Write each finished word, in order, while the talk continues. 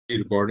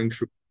Recording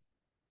शुरू।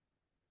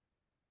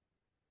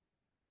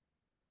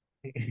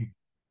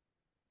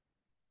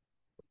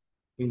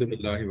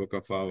 अल्हम्दुलिल्लाहि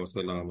वकफ़ा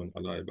वसलामुन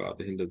अला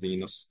इबादिहिल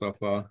लज़ीना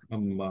इस्तफ़ा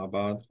अम्मा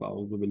बाद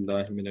फ़अऊज़ु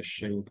बिल्लाहि मिनश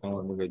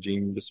शैतानिर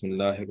रजीम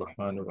बिस्मिल्लाहिर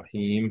रहमानिर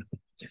रहीम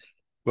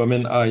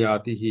वमिन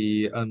आयातिहि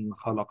अन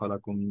खलक़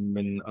लकुम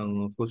मिन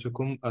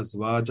अनफुसिकुम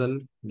अज़वाजन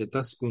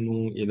लितस्कुनू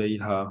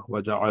इलैहा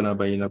वजअल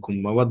बैनकुम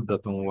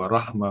मवद्दतन व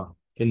रहमा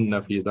इन्न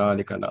फ़ी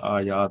ज़ालिका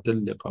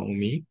लआयातिन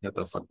लिक़ौमिन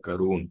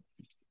यतफ़क्करून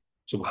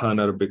सुब्हान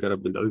रब्बिका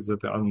रब्बिल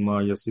इज़्ज़ति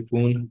अम्मा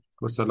यसिफून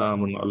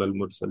वसलामुन अलल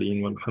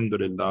मुरसलीन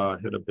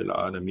वल्हम्दुलिल्लाहि रब्बिल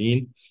आलमीन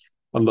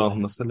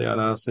अल्लाहुम्मा सल्लि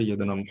अला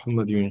सय्यिदिना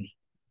मुहम्मदिन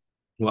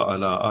व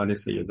अला आलि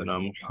सय्यिदिना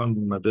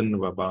मुहम्मदिन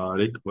व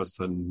बारिक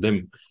वसल्लम।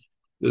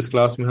 तो इस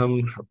क्लास में हम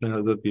अपने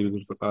हज़रत पीर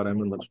जुल्फ़िकार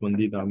अहमद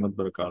नक्शबंदी दामत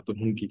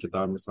बरकातुहू की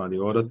किताब मिसाली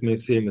औरत में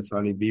से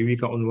मिसाली बीवी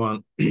का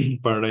उन्वान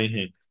पढ़ रहे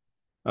हैं।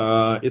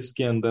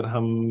 इसके अंदर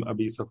हम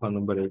अभी सफ़ा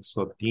नंबर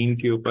 103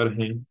 के ऊपर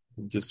हैं,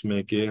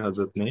 जिसमें कि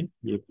हजरत ने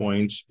ये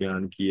पॉइंट्स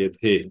बयान किए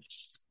थे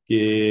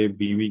कि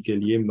बीवी के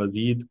लिए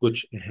मजीद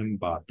कुछ अहम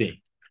बातें।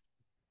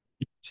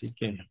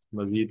 ठीक है,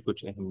 मजीद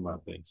कुछ अहम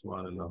बातें,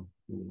 सुभान अल्लाह,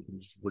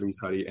 बड़ी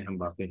सारी अहम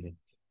बातें हैं।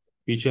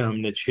 पीछे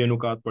हमने 6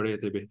 नुकात पढ़े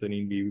थे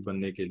बेहतरीन बीवी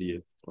बनने के लिए,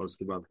 और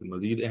उसके बाद फिर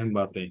मजीद अहम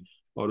बातें,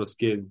 और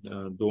उसके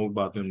 2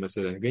 बातें उनमें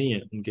से रह गई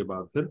हैं, उनके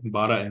बाद फिर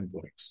 12 अहम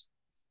पॉइंट्स।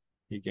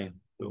 ठीक है,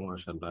 तो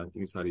माशाल्लाह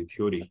इतनी सारी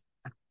थ्योरी,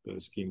 तो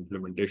इसकी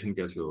इम्प्लीमेंटेशन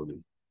कैसे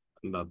होगी?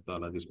 अल्लाह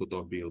ताला जिसको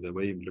तौफीक दे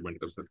भाई इम्प्लीमेंट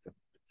कर सकते हैं।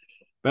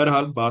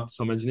 बहरहाल बात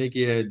समझने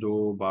की है,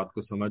 जो बात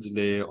को समझ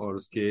ले और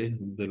उसके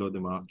दिलो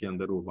दिमाग के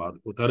अंदर वो बात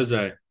उतर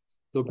जाए,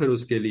 तो फिर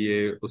उसके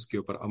लिए उसके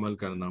ऊपर अमल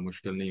करना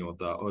मुश्किल नहीं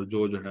होता। और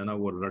जो है ना,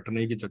 वो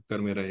रटने के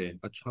चक्कर में रहे,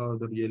 अच्छा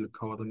उधर ये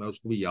लिखा हुआ था मैं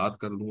उसको भी याद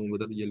कर लूँ,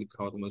 उधर ये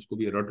लिखा हुआ था मैं उसको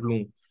भी रट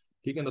लूँ।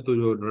 ठीक है ना, तो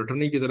जो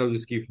रटने की तरफ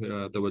जिसकी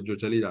तवज्जो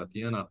चली जाती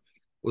है ना,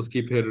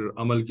 उसकी फिर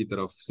अमल की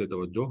तरफ से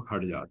तवज्जो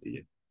हट जाती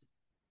है।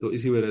 तो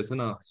इसी वजह से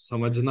ना,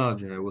 समझना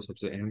जो है वो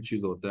सबसे अहम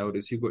चीज होता है, और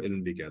इसी को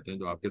इल्म भी कहते हैं,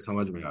 जो आपके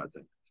समझ में आ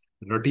जाए।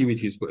 रटी हुई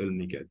चीज को इल्म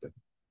नहीं कहते।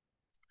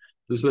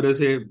 तो इस वजह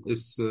से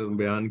इस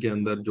बयान के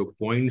अंदर जो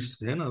पॉइंट्स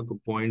है ना, तो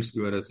पॉइंट्स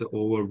की वजह से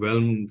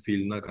ओवरवेल्म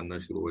फील ना करना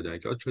शुरू हो जाए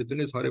कि अच्छा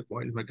इतने सारे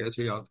पॉइंट मैं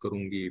कैसे याद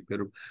करूंगी,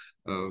 फिर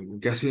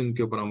कैसे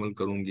इनके ऊपर अमल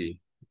करूंगी।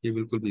 ये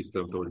बिल्कुल भी इस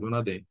तरफ तवज्जो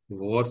ना दें,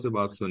 गौर से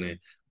बात सुने।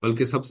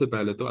 बल्कि सबसे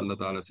पहले तो अल्लाह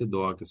ताला से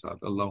दुआ के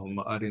साथ,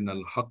 अल्लाहुम्मा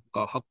अरिनल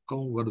हक्का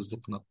हक्कन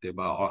वरज़ुक़ना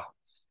इत्तिबाअह,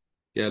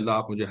 कि अल्लाह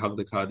आप मुझे हक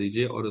दिखा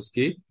दीजिए और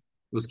उसकी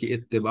उसकी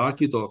इत्तिबा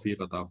की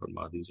तौफीक अता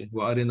फरमा दीजिए।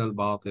 व अरिनल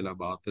बातिला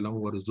बातिला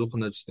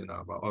वरज़ुक़ना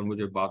इज्तिनाबा, और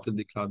मुझे बातिल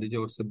दिखा दीजिए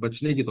और उससे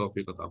बचने की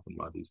तौफीक अता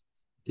फरमा दीजिए।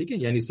 ठीक है,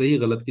 यानी सही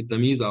गलत की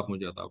तमीज आप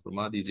मुझे अता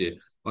फरमा दीजिए।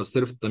 और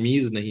सिर्फ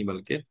तमीज नहीं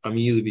बल्कि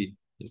कमीज भी।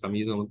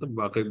 कमीज का मतलब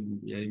बाकी,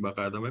 यानी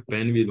बाकायदा मैं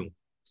पहन भी लूँ,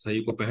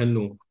 सही को पहन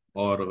लूँ,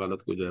 और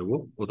गलत को जो है वो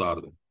उतार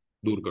दूँ,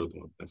 दूर कर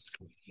दूँ अपने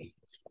से।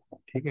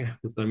 ठीक है,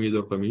 तो तमीज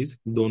और कमीज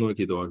दोनों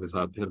की दुआ के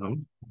साथ फिर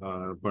हम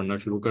पढ़ना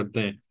शुरू करते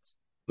हैं।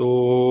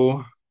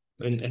 तो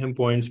इन अहम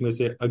पॉइंट्स में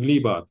से अगली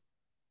बात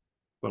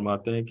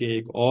फरमाते हैं कि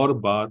एक और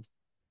बात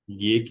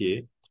ये कि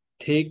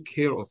take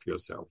care of your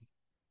self,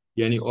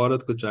 यानी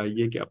औरत को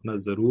चाहिए कि अपना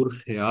जरूर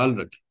ख्याल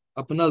रखे,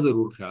 अपना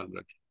जरूर ख्याल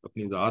रखे,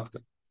 अपनी जात का।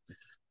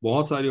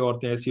 बहुत सारी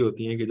औरतें ऐसी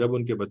होती हैं कि जब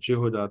उनके बच्चे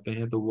हो जाते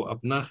हैं तो वो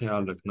अपना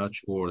ख्याल रखना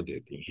छोड़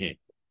देती हैं,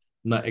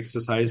 ना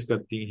एक्सरसाइज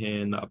करती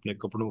हैं, ना अपने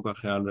कपड़ों का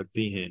ख्याल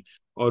रखती हैं,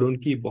 और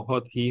उनकी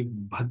बहुत ही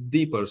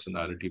भद्दी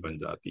पर्सनालिटी बन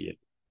जाती है।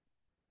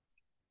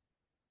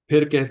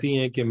 फिर कहती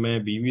हैं कि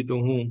मैं बीवी तो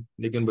हूँ,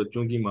 लेकिन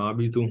बच्चों की माँ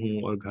भी तो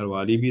हूँ और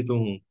घरवाली भी तो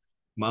हूँ।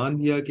 मान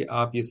लिया कि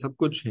आप ये सब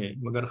कुछ हैं,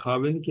 मगर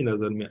खाविंद की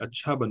नज़र में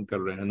अच्छा बनकर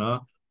रहना,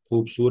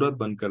 खूबसूरत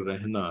बनकर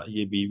रहना,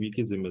 ये बीवी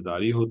की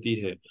जिम्मेदारी होती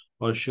है,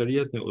 और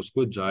शरीयत ने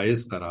उसको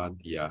जायज़ करार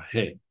दिया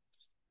है।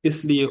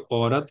 इसलिए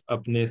औरत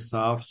अपने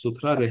साफ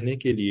सुथरा रहने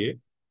के लिए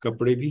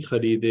कपड़े भी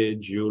खरीदे,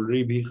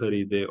 ज्वेलरी भी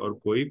खरीदे, और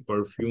कोई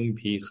परफ्यूम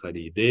भी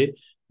खरीदे।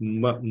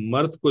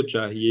 मर्द को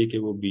चाहिए कि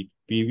वो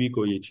बीवी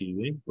को ये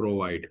चीजें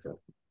प्रोवाइड करे।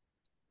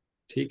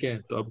 ठीक है,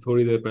 तो अब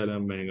थोड़ी देर पहले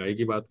हम महंगाई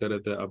की बात कर रहे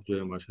थे, अब जो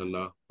है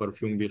माशाल्लाह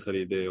परफ्यूम भी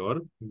खरीदे और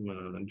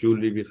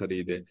ज्वेलरी भी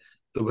खरीदे।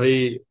 तो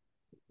भाई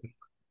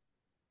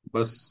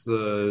बस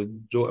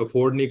जो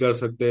अफोर्ड नहीं कर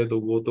सकते तो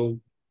वो तो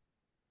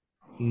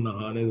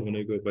नहाने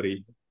धोने के ऊपर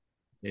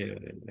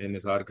ही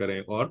निसार करें।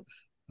 और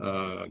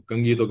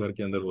कंघी तो घर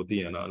के अंदर होती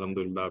है ना,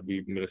 अल्हम्दुलिल्लाह।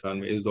 अभी मेरे ख्याल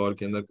में इस दौर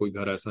के अंदर कोई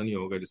घर ऐसा नहीं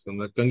होगा जिसके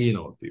अंदर कंघी ना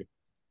होती हो,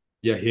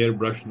 या हेयर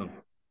ब्रश ना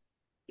हो।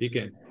 ठीक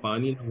है,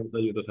 पानी ना होता,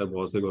 ये तो खैर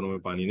बहुत से घरों में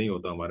पानी नहीं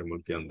होता हमारे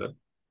मुल्क के अंदर,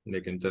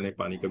 लेकिन चले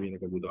पानी कभी ना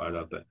कभी तो आ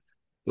जाता है।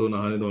 तो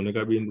नहाने धोने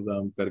का भी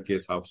इंतजाम करके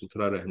साफ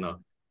सुथरा रहना,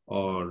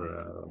 और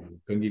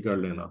कंघी कर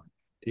लेना।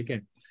 ठीक है,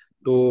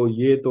 तो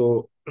ये तो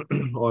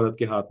औरत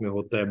के हाथ में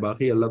होता है।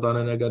 बाकी अल्लाह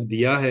ताला ने अगर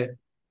दिया है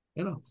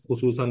ना,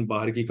 खुसूसन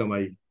बाहर की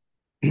कमाई।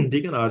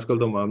 ठीक है ना, आजकल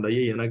तो मामला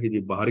यही है ना कि जी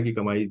बाहर की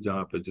कमाई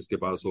जहाँ पे जिसके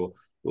पास हो,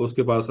 तो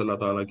उसके पास अल्लाह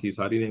ताला की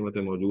सारी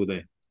नेमतें मौजूद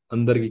हैं।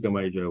 अंदर की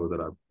कमाई जो है वो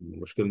जरा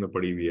मुश्किल में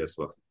पड़ी हुई है इस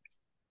वक्त।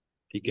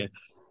 ठीक है,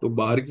 تو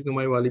باہر کی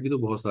کمائی والی بھی تو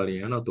بہت ساری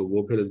ہیں نا، تو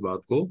وہ پھر اس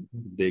بات کو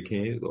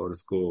دیکھیں اور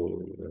اس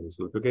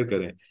کو فکر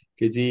کریں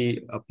کہ جی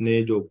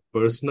اپنے جو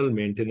پرسنل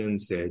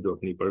مینٹیننس ہے، جو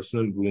اپنی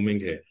پرسنل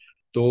گرومنگ ہے،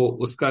 تو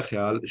اس کا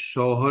خیال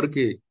شوہر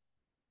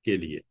کے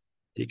لیے،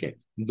 ٹھیک ہے،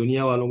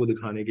 دنیا والوں کو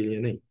دکھانے کے لیے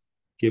نہیں،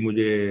 کہ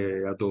مجھے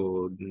یا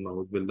تو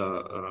نعوذ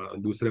باللہ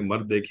دوسرے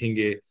مرد دیکھیں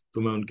گے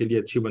تو میں ان کے لیے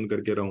اچھی بن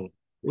کر کے رہوں،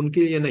 ان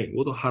کے لیے نہیں،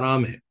 وہ تو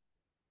حرام ہے،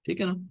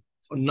 ٹھیک ہے نا،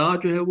 اور نہ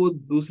جو ہے وہ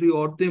دوسری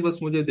عورتیں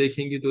بس مجھے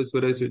دیکھیں گی تو اس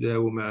وجہ سے جو ہے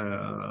وہ میں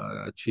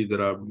اچھی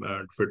طرح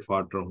فٹ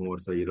فاٹ رہوں اور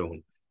صحیح رہوں،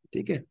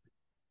 ٹھیک ہے،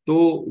 تو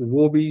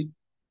وہ بھی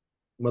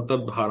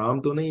مطلب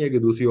حرام تو نہیں ہے کہ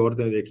دوسری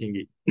عورتیں دیکھیں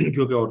گی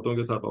کیونکہ عورتوں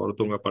کے ساتھ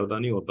عورتوں کا پردہ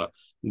نہیں ہوتا،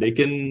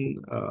 لیکن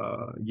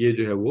یہ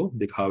جو ہے وہ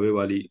دکھاوے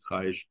والی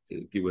خواہش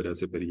کی وجہ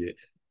سے پھر یہ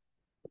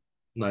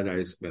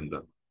ناجائز کے اندر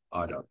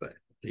آ جاتا ہے،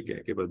 ٹھیک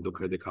ہے، کہ بس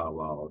دکھ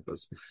دکھاوا اور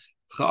بس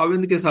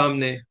خاوند کے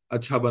سامنے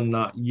اچھا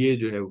بننا، یہ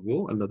جو ہے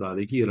وہ اللہ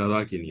تعالی کی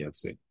رضا کی نیت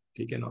سے،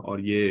 ٹھیک ہے نا، اور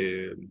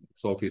یہ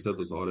 100%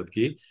 اس عورت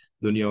کی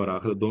دنیا اور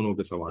آخرت دونوں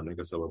کے سنوارنے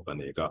کا سبب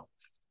بنے گا،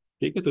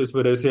 ٹھیک ہے، تو اس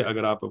وجہ سے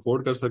اگر آپ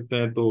افورڈ کر سکتے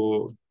ہیں تو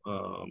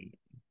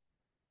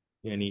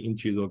یعنی ان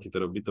چیزوں کی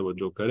طرف بھی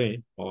توجہ کریں،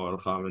 اور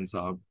خاوند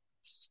صاحب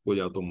کو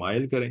یا تو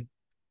مائل کریں،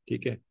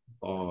 ٹھیک ہے،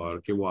 اور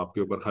کہ وہ آپ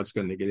کے اوپر خرچ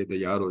کرنے کے لیے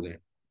تیار ہو جائیں،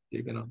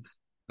 ٹھیک ہے نا،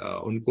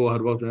 ان کو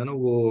ہر وقت جو ہے نا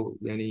وہ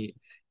یعنی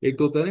ایک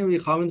تو ہوتا ہے نا یہ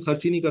خاوند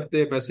خرچ ہی نہیں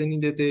کرتے، پیسے نہیں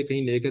دیتے،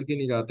 کہیں لے کر کے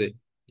نہیں جاتے،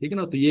 ٹھیک ہے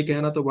نا، تو یہ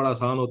کہنا تو بڑا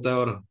آسان ہوتا ہے،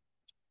 اور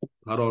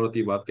ہر عورت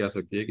یہ بات کہہ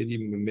سکتی ہے کہ جی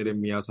میرے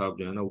میاں صاحب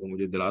جو ہے نا وہ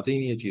مجھے دلاتے ہی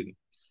نہیں ہے چیز،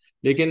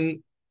 لیکن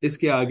اس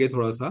کے آگے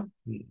تھوڑا سا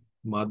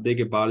مادے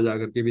کے پار جا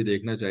کر کے بھی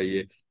دیکھنا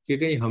چاہیے کہ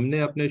کہیں ہم نے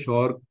اپنے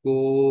شوہر کو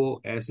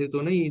ایسے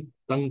تو نہیں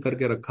تنگ کر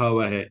کے رکھا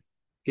ہوا ہے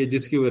کہ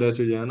جس کی وجہ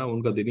سے جو ہے نا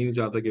ان کا دل ہی نہیں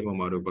چاہتا کہ وہ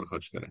ہمارے اوپر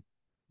خرچ کریں،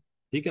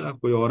 ٹھیک ہے نا،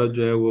 کوئی عورت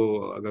جو ہے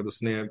وہ اگر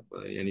اس نے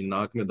یعنی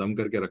ناک میں دم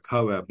کر کے رکھا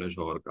ہوا ہے اپنے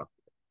شوہر کا،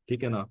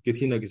 ٹھیک ہے نا،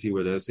 کسی نہ کسی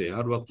وجہ سے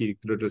ہر وقت کی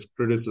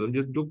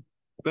criticism، جو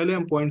پہلے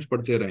ہم پوائنٹس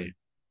پڑھتے رہے ہیں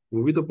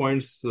وہ بھی تو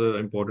پوائنٹس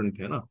امپورٹنٹ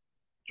تھے نا،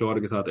 شوہر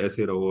کے ساتھ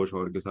ایسے رہو،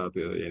 شوہر کے ساتھ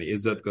یعنی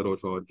عزت کرو،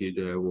 شوہر کی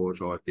جو ہے وہ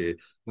شوہر کے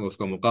اس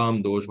کا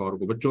مقام دو، شوہر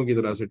کو بچوں کی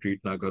طرح سے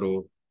ٹریٹ نہ کرو،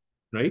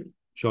 رائٹ،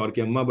 شوہر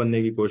کی اماں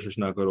بننے کی کوشش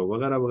نہ کرو،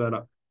 وغیرہ وغیرہ،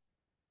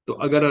 تو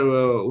اگر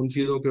ان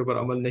چیزوں کے اوپر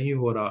عمل نہیں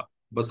ہو رہا،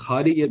 بس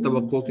خالی یہ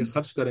توقع کہ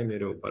خرچ کریں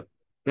میرے اوپر،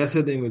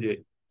 پیسے دیں مجھے،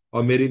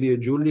 اور میرے لیے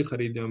جویلری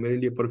خریدیں اور میرے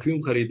لیے پرفیوم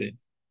خریدیں،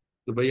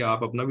 تو بھائی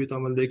آپ اپنا بھی تو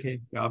عمل دیکھیں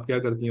کہ آپ کیا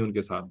کرتی ہیں ان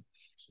کے ساتھ،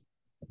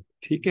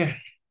 ٹھیک ہے،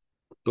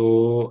 تو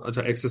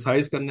اچھا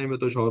ایکسرسائز کرنے میں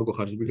تو شوہر کو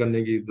خرچ بھی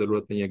کرنے کی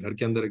ضرورت نہیں ہے، گھر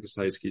کے اندر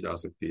ایکسرسائز کی جا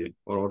سکتی ہے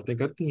اور عورتیں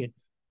کرتی ہیں،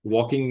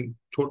 واکنگ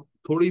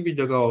تھوڑی بھی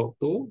جگہ ہو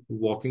تو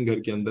واکنگ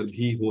گھر کے اندر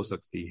بھی ہو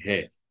سکتی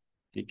ہے،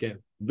 ٹھیک ہے،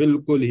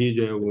 بالکل ہی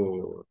جو ہے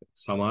وہ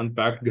سامان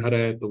پیکڈ گھر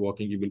ہے تو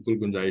واکنگ کی بالکل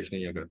گنجائش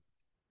نہیں ہے، اگر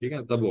ٹھیک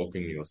ہے تب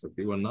واکنگ نہیں ہو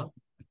سکتی، ورنہ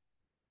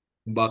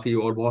باقی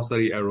اور بہت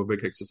ساری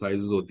ایروبک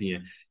ایکسرسائز ہوتی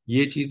ہیں،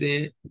 یہ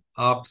چیزیں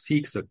آپ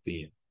سیکھ سکتی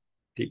ہیں،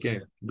 ٹھیک ہے،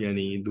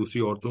 یعنی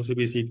دوسری عورتوں سے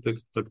بھی سیکھ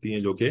سکتی ہیں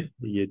جو کہ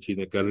یہ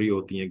چیزیں کر رہی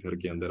ہوتی ہیں گھر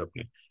کے اندر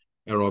اپنے،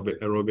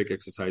 ایروبک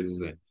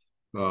ایکسرسائز ہیں،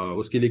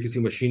 اس کے لیے کسی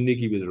مشینری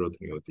کی بھی ضرورت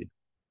نہیں ہوتی،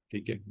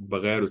 ٹھیک ہے،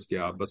 بغیر اس کے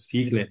آپ بس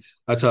سیکھ لیں،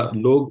 اچھا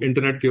لوگ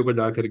انٹرنیٹ کے اوپر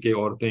جا کر کے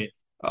عورتیں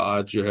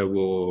آج جو ہے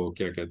وہ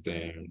کیا کہتے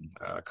ہیں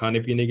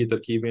کھانے پینے کی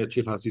ترکیبیں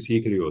اچھی خاصی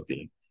سیکھ رہی ہوتی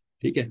ہیں،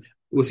 ٹھیک ہے،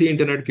 اسی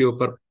انٹرنیٹ کے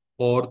اوپر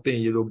عورتیں،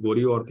 یہ لوگ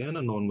گوری عورتیں ہیں نا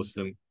نان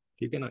مسلم،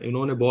 ٹھیک ہے نا،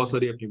 انہوں نے بہت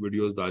ساری اپنی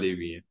ویڈیوز ڈالی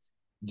ہوئی ہیں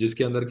جس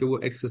کے اندر کہ وہ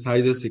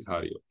ایکسرسائزز سکھا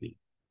رہی ہوتی ہے،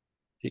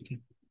 ٹھیک ہے،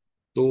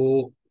 تو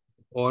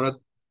عورت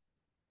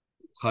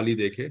خالی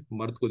دیکھے،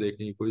 مرد کو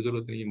دیکھنے کی کوئی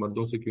ضرورت نہیں ہے،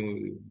 مردوں سے کیوں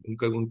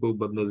ان کو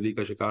بد نظری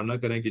کا شکار نہ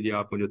کریں کہ جی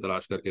آپ مجھے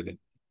تلاش کر کے دیں،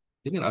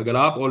 ٹھیک ہے نا، اگر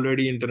آپ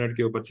آلریڈی انٹرنیٹ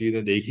کے اوپر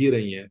چیزیں دیکھ ہی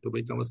رہی ہیں تو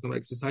بھائی کم از کم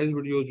ایکسرسائز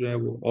ویڈیوز جو ہے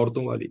وہ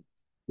عورتوں والی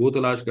وہ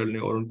تلاش کر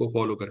لیں اور ان کو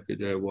فالو کر کے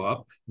جو ہے وہ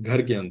آپ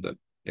گھر کے اندر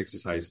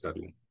ایکسرسائز کر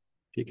لیں،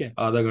 ٹھیک ہے،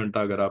 آدھا گھنٹہ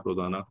اگر آپ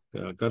روزانہ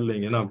کر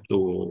لیں گے نا تو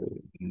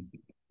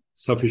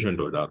سفیشینٹ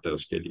ہو جاتا ہے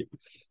اس کے لیے،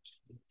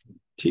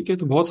 ٹھیک ہے،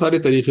 تو بہت سارے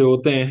طریقے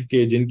ہوتے ہیں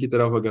کہ جن کی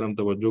طرف اگر ہم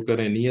توجہ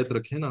کریں، نیت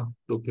رکھیں نا،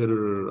 تو پھر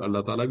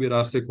اللہ تعالیٰ بھی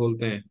راستے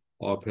کھولتے ہیں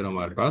اور پھر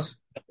ہمارے پاس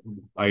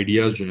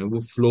آئیڈیاز جو ہیں وہ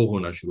فلو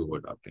ہونا شروع ہو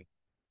جاتے ہیں،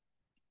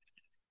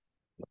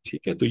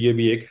 ٹھیک ہے، تو یہ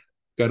بھی ایک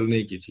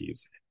کرنے کی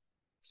چیز ہے،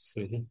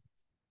 صحیح،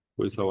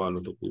 کوئی سوال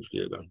ہو تو پوچھ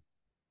لیے گا،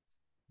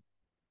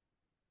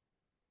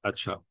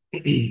 اچھا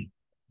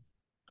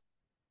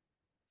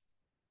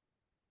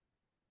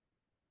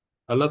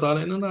اللہ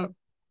تعالیٰ نے نا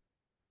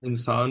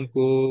انسان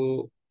کو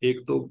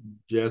ایک تو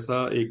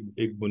جیسا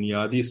ایک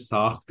بنیادی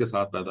ساخت کے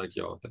ساتھ پیدا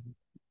کیا ہوتا ہے،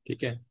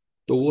 ٹھیک ہے،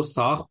 تو وہ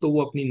ساخت تو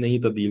وہ اپنی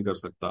نہیں تبدیل کر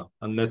سکتا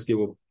انلیس کہ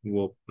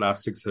وہ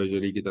پلاسٹک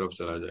سرجری کی طرف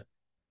چلا جائے،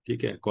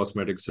 ٹھیک ہے،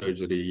 کاسمیٹک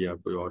سرجری یا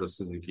کوئی اور اس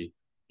قسم کی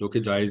جو کہ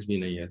جائز بھی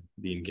نہیں ہے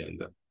دین کے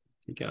اندر،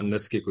 ٹھیک ہے،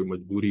 انلیس کہ کوئی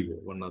مجبوری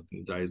ہو ورنہ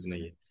جائز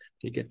نہیں ہے،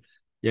 ٹھیک ہے،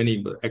 یعنی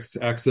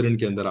ایکسیڈنٹ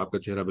کے اندر آپ کا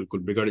چہرہ بالکل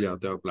بگڑ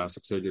جاتا ہے اور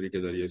پلاسٹک سرجری کے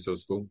ذریعے سے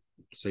اس کو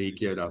صحیح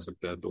کیا جا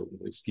سکتا ہے، تو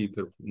اس کی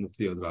پھر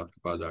مفتی حضرات کے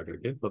پاس جا کر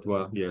کے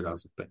فتویٰ لیا جا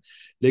سکتا ہے،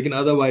 لیکن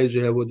ادروائز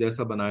جو ہے وہ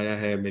جیسا بنایا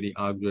ہے، میری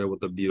آنکھ جو ہے وہ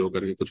تبدیل ہو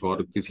کر کے کچھ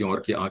اور کسی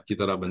اور کی آنکھ کی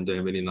طرح بن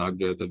جائے، میری ناک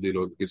جو ہے تبدیل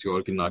ہو کر کسی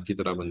اور کی ناک کی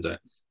طرح بن جائے،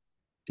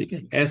 ٹھیک ہے،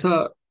 ایسا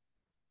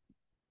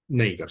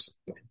نہیں کر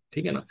سکتے،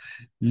 ٹھیک ہے نا.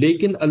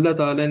 لیکن اللہ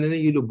تعالیٰ نے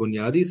یہ جو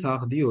بنیادی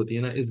ساخت دی ہوتی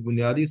ہے نا، اس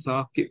بنیادی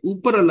ساخت کے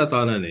اوپر اللہ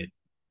تعالیٰ نے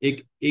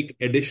ایک ایک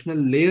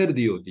ایڈیشنل لیئر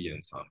دی ہوتی ہے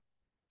انسان،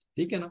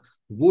 ٹھیک ہے نا.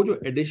 وہ جو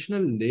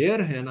ایڈیشنل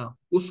لیئر ہے نا،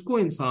 اس کو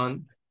انسان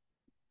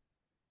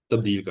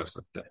تبدیل کر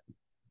سکتا ہے.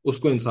 اس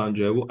کو انسان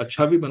جو ہے وہ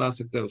اچھا بھی بنا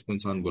سکتا ہے، اس کو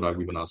انسان برا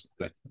بھی بنا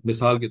سکتا ہے.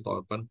 مثال کے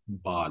طور پر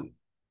بال،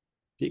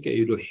 ٹھیک ہے،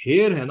 یہ جو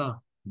ہیئر ہے نا،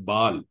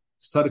 بال،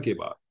 سر کے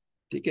بال،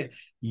 ٹھیک ہے،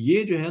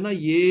 یہ جو ہے نا،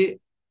 یہ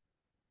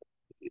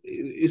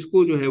اس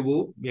کو جو ہے وہ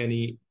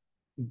یعنی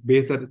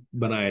بہتر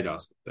بنایا جا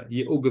سکتا ہے.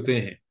 یہ اگتے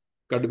ہیں،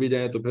 کٹ بھی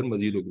جائیں تو پھر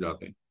مزید اگ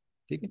جاتے ہیں،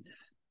 ٹھیک ہے.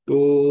 تو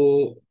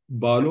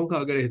بالوں کا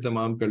اگر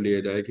اہتمام کر لیا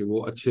جائے کہ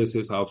وہ اچھے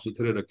سے صاف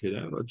ستھرے رکھے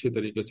جائیں اور اچھے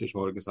طریقے سے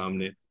شوہر کے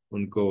سامنے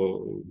ان کو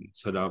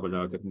سجا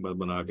بجا کر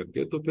بنا کر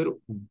کے، تو پھر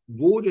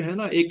وہ جو ہے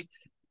نا ایک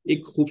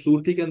ایک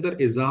خوبصورتی کے اندر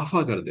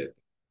اضافہ کر دیتے،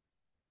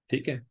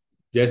 ٹھیک ہے.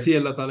 جیسی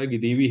اللہ تعالیٰ کی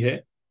دیوی ہے،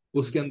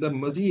 اس کے اندر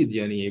مزید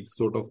یعنی ایک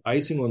sort of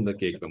icing on the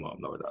cake کا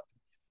معاملہ ہو جاتا ہے،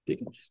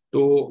 ٹھیک ہے.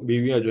 تو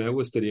بیویاں جو ہے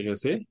وہ اس طریقے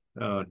سے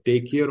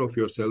take care of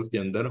your self کے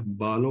اندر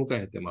بالوں کا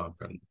اہتمام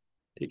کرنا،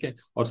 ٹھیک ہے.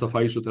 اور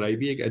صفائی ستھرائی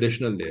بھی ایک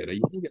ایڈیشنل لیئر ہے. یہ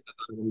نہیں کہ اللہ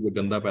تعالیٰ نے مجھے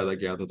گندا پیدا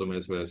کیا تھا تو میں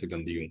اس وجہ سے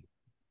گندی ہوں.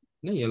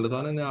 نہیں، اللہ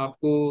تعالیٰ نے آپ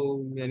کو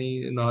یعنی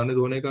نہانے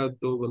دھونے کا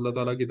تو اللہ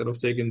تعالیٰ کی طرف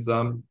سے ایک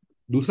انتظام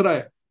دوسرا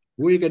ہے،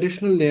 وہ ایک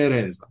ایڈیشنل لیئر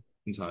ہے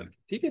انسان کی،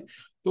 ٹھیک ہے.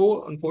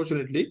 تو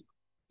انفارچونیٹلی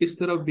اس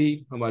طرف بھی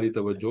ہماری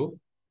توجہ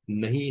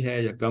نہیں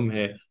ہے یا کم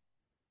ہے.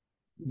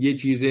 یہ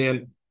چیزیں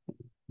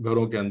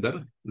گھروں کے اندر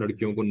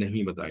لڑکیوں کو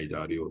نہیں بتائی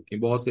جا رہی ہوتی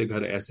ہیں. بہت سے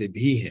گھر ایسے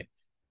بھی ہیں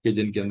کہ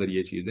جن کے اندر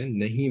یہ چیزیں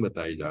نہیں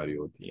بتائی جا رہی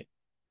ہوتی ہیں،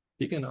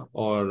 ٹھیک ہے نا.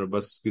 اور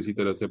بس کسی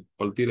طرح سے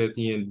پلتی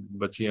رہتی ہیں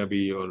بچیاں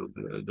بھی اور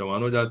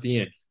جوان ہو جاتی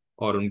ہیں،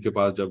 اور ان کے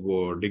پاس جب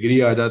وہ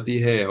ڈگری آ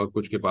جاتی ہے اور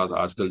کچھ کے پاس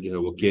آج کل جو ہے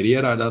وہ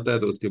کیریئر آ جاتا ہے،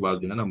 تو اس کے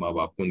بعد جو ہے نا ماں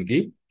باپ کو ان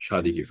کی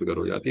شادی کی فکر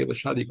ہو جاتی ہے. بس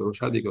شادی کرو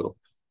شادی کرو،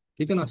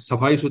 ٹھیک ہے نا.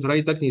 صفائی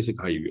ستھرائی تک نہیں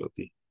سکھائی ہوئی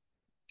ہوتی،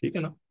 ٹھیک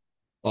ہے نا.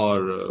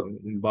 اور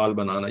بال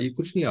بنانا یہ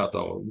کچھ نہیں آتا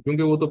ہو،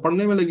 کیونکہ وہ تو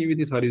پڑھنے میں لگی ہوئی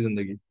تھی ساری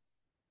زندگی،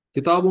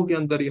 کتابوں کے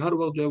اندر ہی ہر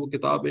وقت جو ہے وہ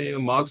کتابیں،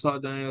 مارکس آ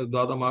جائیں،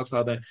 زیادہ مارکس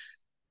آ جائیں.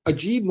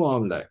 عجیب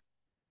معاملہ ہے،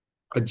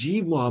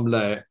 عجیب معاملہ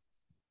ہے.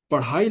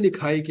 پڑھائی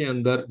لکھائی کے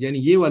اندر یعنی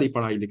یہ والی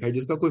پڑھائی لکھائی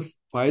جس کا کوئی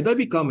فائدہ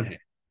بھی کم ہے،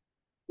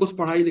 اس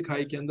پڑھائی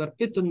لکھائی کے اندر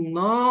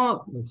اتنا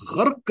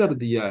غرق کر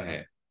دیا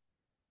ہے،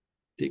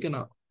 ٹھیک ہے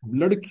نا.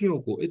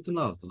 لڑکیوں کو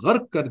اتنا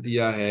غرق کر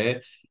دیا ہے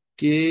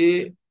کہ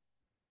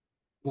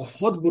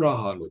بہت برا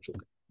حال ہو چکا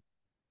ہے،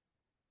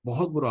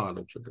 بہت برا حال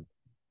ہو چکا ہے،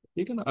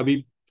 ٹھیک ہے نا.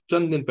 ابھی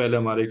چند دن پہلے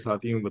ہمارے ایک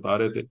ساتھی میں بتا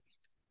رہے تھے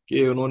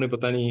کہ انہوں نے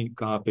پتہ نہیں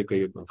کہاں پہ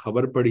کئی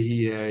خبر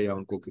پڑھی ہے یا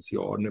ان کو کسی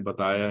اور نے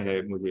بتایا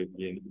ہے، مجھے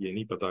یہ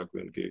نہیں پتا کہ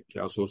ان کے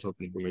کیا سورس آف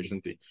انفارمیشن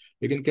تھی،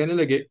 لیکن کہنے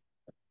لگے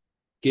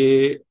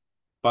کہ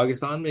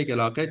پاکستان میں ایک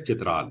علاقہ ہے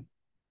چترال،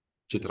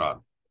 چترال،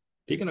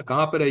 ٹھیک ہے نا.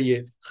 کہاں پہ ہے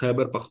یہ؟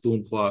 خیبر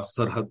پختونخوا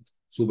سرحد،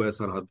 صوبہ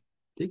سرحد،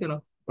 ٹھیک ہے نا.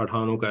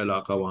 پٹھانوں کا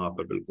علاقہ وہاں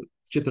پر بالکل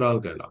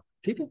چترال کا علاقہ،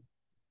 ٹھیک ہے.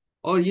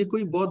 اور یہ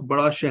کوئی بہت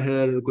بڑا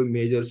شہر، کوئی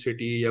میجر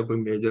سٹی یا کوئی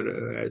میجر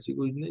ایسی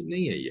کوئی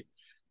نہیں ہے یہ.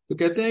 تو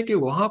کہتے ہیں کہ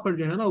وہاں پر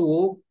جو ہے نا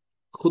وہ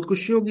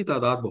خودکشیوں کی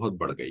تعداد بہت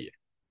بڑھ گئی ہے،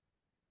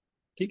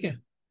 ٹھیک ہے.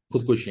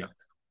 خودکشیاں،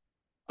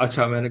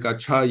 اچھا میں نے کہا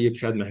اچھا یہ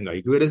شاید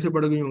مہنگائی کی وجہ سے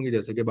بڑھ گئی ہوں گی،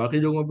 جیسے کہ باقی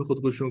جگہوں پہ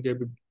خودکشیوں کی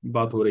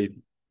بات ہو رہی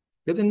تھی.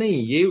 کہتے ہیں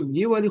نہیں،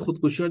 یہ والی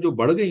خودکشیاں جو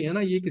بڑھ گئی ہیں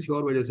نا، یہ کسی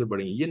اور وجہ سے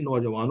بڑھی ہیں، یہ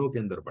نوجوانوں کے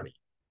اندر بڑھی.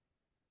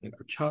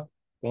 اچھا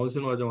کون سے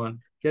نوجوان؟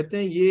 کہتے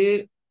ہیں یہ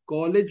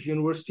کالج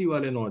یونیورسٹی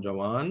والے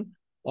نوجوان،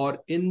 اور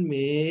ان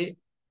میں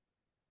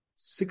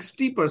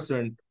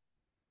 60%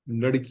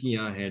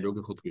 لڑکیاں ہیں جو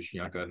کہ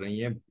خودکشیاں کر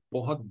رہی ہیں.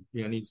 بہت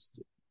یعنی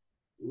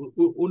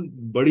ان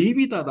بڑی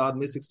ہوئی تعداد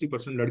میں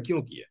 60%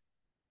 لڑکیوں کی ہے.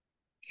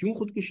 کیوں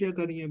خودکشیاں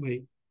کر رہی ہیں بھائی؟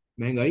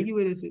 مہنگائی کی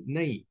وجہ سے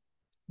نہیں،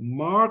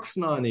 مارکس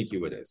نہ آنے کی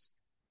وجہ سے،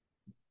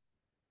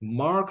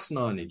 مارکس نہ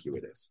آنے کی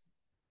وجہ سے،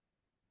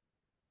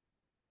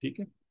 ٹھیک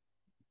ہے.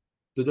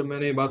 تو جب میں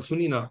نے یہ بات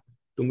سنی نا،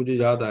 تو مجھے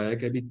یاد آیا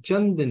کہ ابھی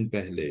چند دن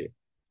پہلے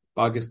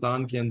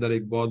پاکستان کے اندر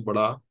ایک بہت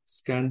بڑا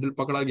سکینڈل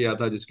پکڑا گیا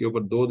تھا، جس کے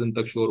اوپر 2 دن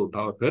تک شور اٹھا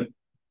اور پھر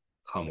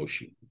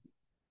خاموشی.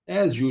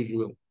 ایز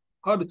یوزول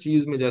ہر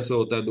چیز میں جیسے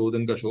ہوتا ہے، 2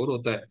 دن کا شور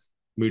ہوتا ہے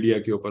میڈیا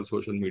کے اوپر،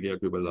 سوشل میڈیا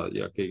کے اوپر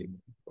یا کہ،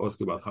 اور اس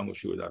کے بعد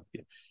خاموشی ہو جاتی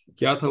ہے.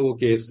 کیا تھا وہ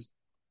کیس؟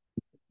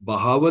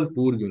 بہاول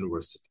پور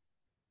یونیورسٹی،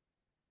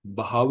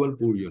 بہاول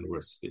پور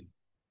یونیورسٹی،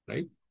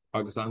 رائٹ.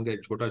 پاکستان کا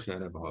ایک چھوٹا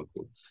شہر ہے بہاول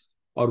پور،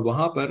 اور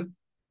وہاں پر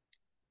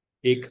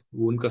ایک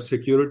ان کا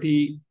سیکیورٹی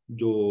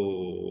جو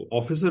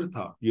آفیسر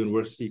تھا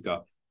یونیورسٹی کا،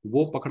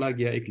 وہ پکڑا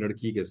گیا ایک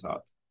لڑکی کے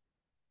ساتھ.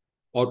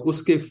 اور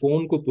اس کے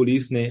فون کو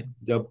پولیس نے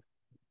جب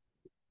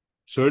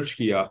سرچ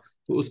کیا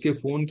تو اس کے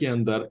فون کے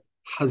اندر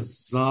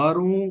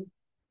ہزاروں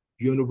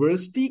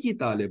یونیورسٹی کی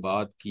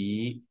طالبات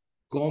کی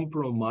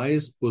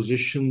کمپرومائز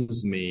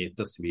پوزیشنز میں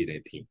تصویریں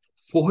تھیں،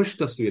 فحش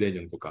تصویریں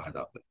جن کو کہا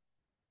جاتا ہے،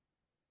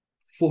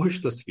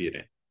 فحش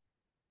تصویریں.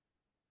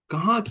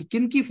 کہاں کی،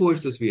 کن کی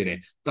فحش تصویریں؟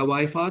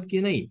 طوائفات کی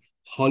نہیں،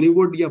 ہالی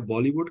ووڈ یا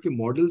بالی ووڈ کے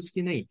ماڈلز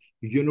کی نہیں،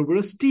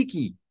 یونیورسٹی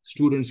کی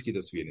اسٹوڈنٹس کی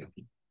تصویریں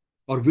تھیں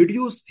اور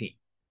ویڈیوز تھیں.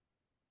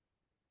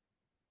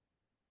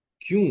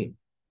 کیوں؟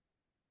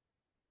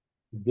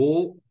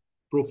 وہ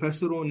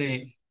پروفیسروں نے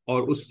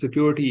اور اس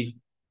سیکورٹی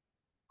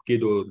کے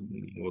جو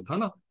وہ تھا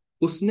نا،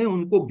 اس نے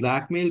ان کو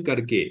بلیک میل کر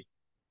کے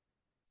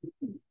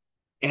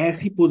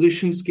ایسی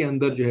پوزیشنز کے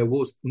اندر جو ہے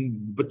وہ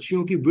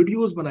بچیوں کی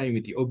ویڈیوز بنائی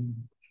ہوئی تھی، اور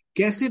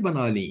کیسے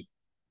بنا لی؟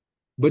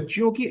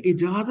 بچیوں کی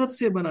اجازت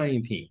سے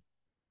بنائی تھی.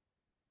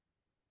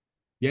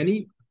 یعنی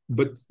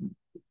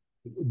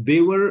they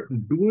were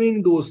doing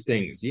those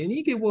things. یہ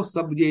نہیں کہ وہ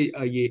سب یہ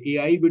اے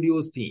آئی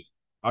ویڈیوز تھیں،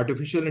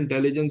 آرٹیفیشل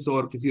انٹیلیجنس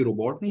اور کسی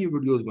روبوٹ نے یہ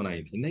ویڈیوز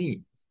بنائی تھی، نہیں.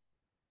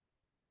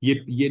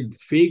 یہ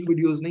فیک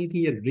ویڈیوز نہیں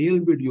تھی، یہ ریئل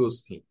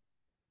ویڈیوز تھیں.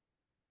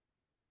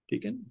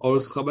 ٹھیک ہے. اور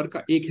اس خبر کا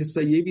ایک حصہ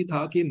یہ بھی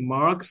تھا کہ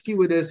مارکس کی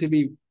وجہ سے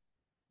بھی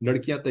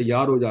لڑکیاں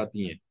تیار ہو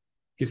جاتی ہیں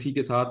کسی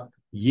کے ساتھ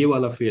یہ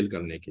والا فیل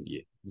کرنے کے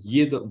لیے.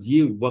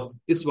 یہ وقت،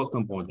 اس وقت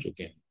ہم پہنچ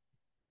چکے ہیں،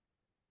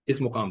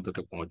 اس مقام تک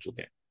پہنچ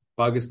چکے ہیں.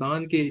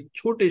 پاکستان کے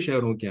چھوٹے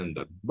شہروں کے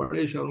اندر،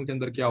 بڑے شہروں کے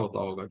اندر کیا ہوتا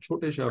ہوگا،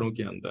 چھوٹے شہروں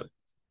کے اندر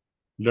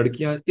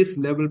لڑکیاں اس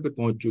لیول پہ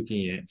پہنچ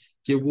چکی ہیں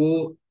کہ وہ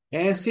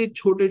ایسے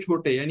چھوٹے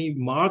چھوٹے، یعنی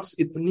مارکس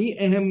اتنی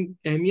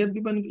اہمیت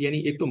بھی یعنی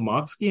ایک تو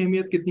مارکس کی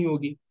اہمیت کتنی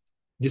ہوگی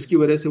جس کی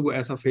وجہ سے وہ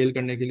ایسا فیل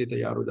کرنے کے لیے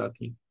تیار ہو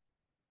جاتی ہیں.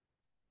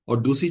 اور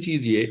دوسری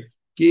چیز یہ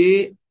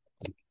کہ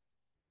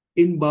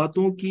ان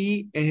باتوں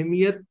کی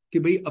اہمیت کہ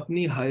بھئی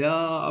اپنی حیا،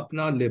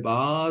 اپنا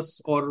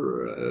لباس اور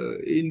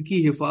ان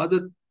کی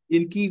حفاظت،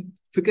 ان کی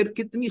فکر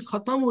کتنی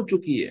ختم ہو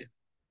چکی ہے،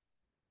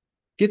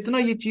 کتنا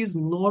یہ چیز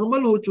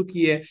نارمل ہو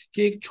چکی ہے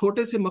کہ ایک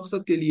چھوٹے سے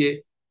مقصد کے لیے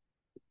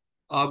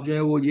آپ جو ہے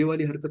وہ یہ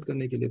والی حرکت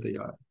کرنے کے لیے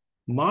تیار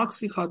ہیں. مارکس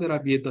کی خاطر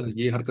آپ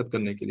یہ حرکت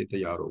کرنے کے لیے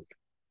تیار ہو گئے.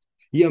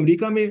 یہ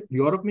امریکہ میں،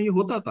 یورپ میں یہ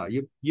ہوتا تھا.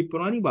 یہ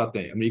پرانی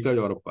باتیں ہیں، امریکہ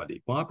یورپ والی.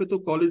 وہاں پہ تو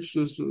کالج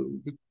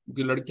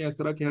کی لڑکیاں اس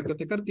طرح کی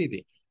حرکتیں کرتی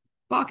تھیں.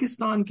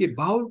 پاکستان کے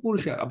بہاولپور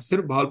شہر، اب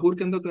صرف بہاولپور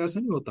کے اندر تو ایسا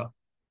نہیں ہوتا.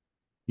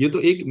 یہ تو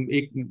ایک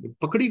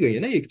پکڑی گئی ہے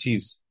نا ایک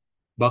چیز،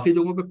 باقی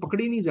جگہوں پہ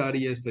پکڑی نہیں جا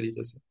رہی ہے اس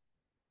طریقے سے.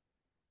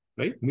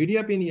 رائٹ،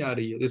 میڈیا پہ نہیں آ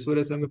رہی ہے، اس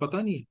وجہ سے ہمیں پتہ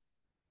نہیں ہے.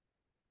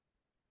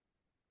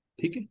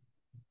 ٹھیک ہے.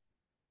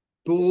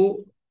 تو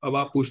اب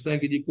آپ پوچھتے ہیں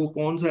کہ جی کو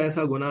کون سا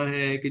ایسا گناہ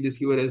ہے کہ جس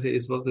کی وجہ سے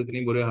اس وقت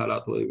اتنی برے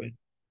حالات ہوئے ہوئے ہیں.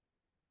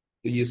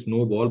 تو یہ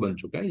سنو بال بن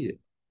چکا ہے، یہ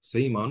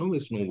صحیح معنوں میں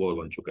سنو بال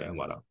بن چکا ہے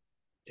ہمارا.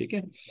 ٹھیک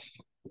ہے.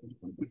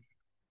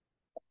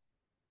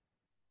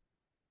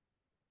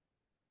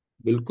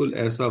 بالکل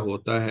ایسا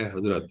ہوتا ہے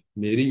حضرت.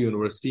 میری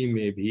یونیورسٹی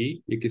میں بھی،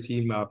 یہ کسی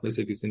میں آپ میں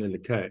سے کسی نے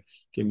لکھا ہے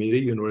کہ میری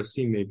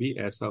یونیورسٹی میں بھی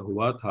ایسا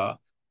ہوا تھا.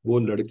 وہ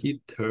لڑکی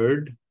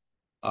تھرڈ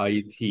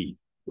آئی تھی،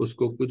 اس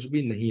کو کچھ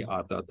بھی نہیں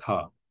آتا تھا،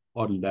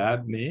 اور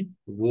لیب میں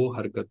وہ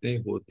حرکتیں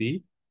ہوتی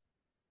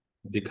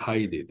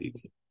دکھائی دیتی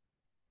تھی.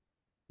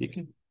 ٹھیک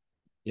ہے.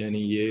 یعنی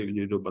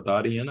یہ جو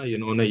بتا رہی ہیں نا،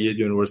 انہوں نے یہ جو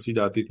یونیورسٹی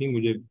جاتی تھی،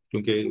 مجھے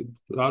کیونکہ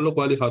تعلق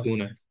والی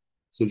خاتون ہے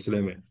سلسلے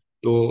میں،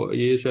 تو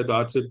یہ شاید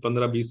آج سے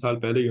 15-20 سال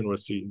پہلے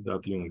یونیورسٹی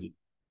جاتی ہوں گی.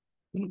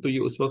 تو یہ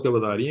اس وقت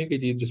بتا رہی ہیں کہ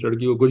جی جس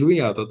لڑکی کو کچھ بھی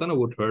نہیں آتا تھا نا،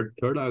 وہ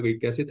تھرڈ آ گئی.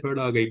 کیسے تھرڈ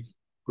آ گئی؟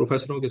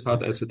 پروفیسروں کے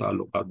ساتھ ایسے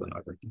تعلقات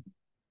بنا کر کے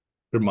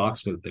پھر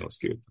مارکس ملتے ہیں اس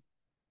کے اوپر.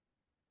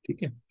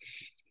 ٹھیک ہے.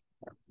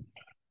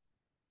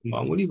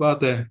 معمولی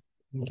بات ہے،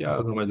 کیا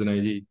سمجھنا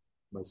ہے جی.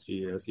 بس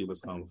یہ ایسی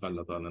بس خام خواہ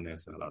اللہ تعالیٰ نے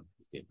ایسے حالات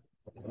کیے.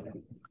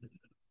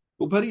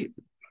 وہ بھری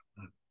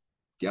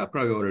کیا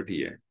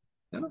پرائیورٹی ہے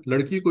نا.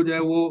 لڑکی کو جو ہے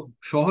وہ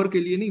شوہر کے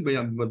لیے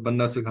نہیں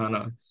بننا سکھانا،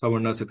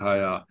 سنورنا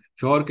سکھایا.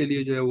 شوہر کے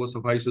لیے جو ہے وہ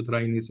صفائی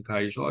ستھرائی نہیں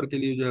سکھائی. شوہر کے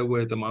لیے جو ہے وہ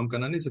اہتمام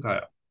کرنا نہیں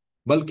سکھایا،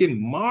 بلکہ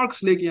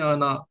مارکس لے کے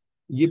آنا.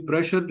 یہ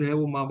پریشر جو ہے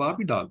وہ ماں باپ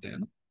ہی ڈالتے ہیں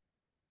نا،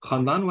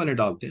 خاندان والے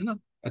ڈالتے ہیں نا.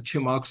 اچھے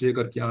مارکس لے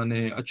کر کے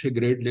آنے، اچھے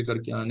گریڈ لے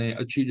کر کے آنے،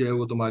 اچھی جو ہے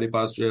وہ تمہارے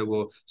پاس جو ہے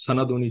وہ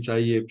سند ہونی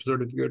چاہیے،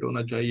 سرٹیفکیٹ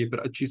ہونا چاہیے، پھر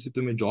اچھی سی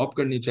تمہیں جاب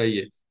کرنی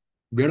چاہیے.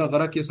 بیڑا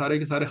غرق یہ سارے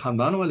کے سارے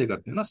خاندان والے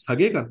کرتے ہیں نا،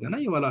 سگے کرتے ہیں نا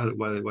یہ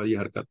والی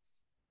حرکت.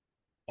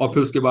 اور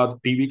پھر اس کے بعد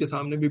ٹی وی کے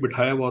سامنے بھی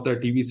بٹھایا ہوا ہوتا ہے،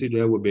 ٹی وی سے جو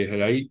ہے وہ بے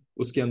حیائی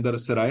اس کے اندر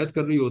سرایت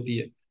کر رہی ہوتی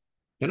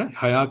ہے نا.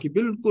 حیا کی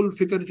بالکل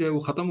فکر جو ہے وہ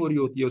ختم ہو رہی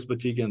ہوتی ہے اس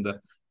بچی کے اندر.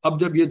 اب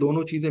جب یہ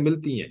دونوں چیزیں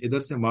ملتی ہیں، ادھر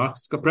سے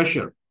مارکس کا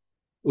پریشر،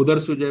 ادھر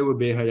سے جو ہے وہ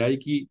بے حیائی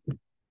کی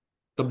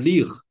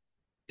تبلیغ،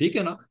 ٹھیک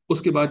ہے نا.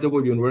 اس کے بعد جب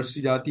وہ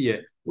یونیورسٹی جاتی ہے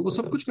تو وہ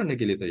سب کچھ کرنے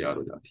کے لیے تیار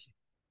ہو جاتی ہے.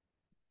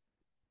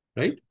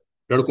 رائٹ.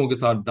 لڑکوں کے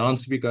ساتھ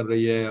ڈانس بھی کر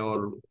رہی ہے، اور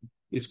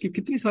اس کی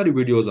کتنی ساری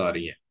ویڈیوز آ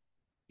رہی ہیں.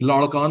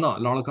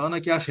 لاڑکانہ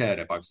کیا شہر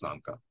ہے پاکستان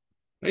کا.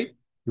 رائٹ.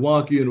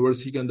 وہاں کی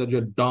یونیورسٹی کے اندر جو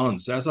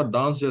ڈانس، ایسا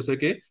ڈانس جیسے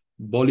کہ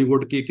بالی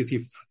ووڈ کی کسی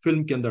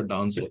فلم کے اندر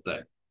ڈانس ہوتا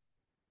ہے.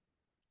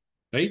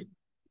 رائٹ.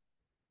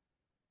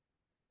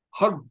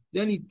 ہر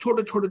یعنی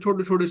چھوٹے چھوٹے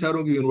چھوٹے چھوٹے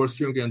شہروں کی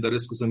یونیورسٹیوں کے اندر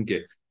اس قسم کے،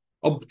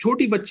 اب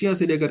چھوٹی بچیاں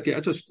سے لے کر کے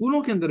اچھا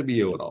اسکولوں کے اندر بھی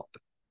یہ ہو رہا ہوتا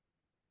ہے،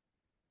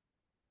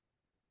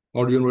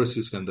 اور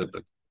یونیورسٹیز کے اندر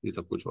تک یہ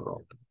سب کچھ ہو رہا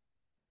ہوتا ہے.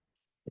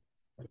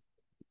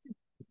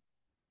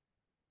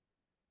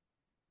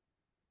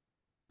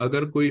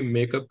 اگر کوئی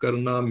میک اپ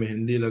کرنا،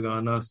 مہندی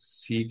لگانا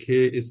سیکھے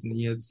اس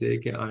نیت سے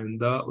کہ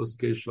آئندہ اس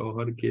کے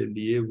شوہر کے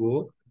لیے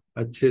وہ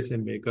اچھے سے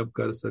میک اپ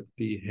کر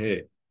سکتی ہے،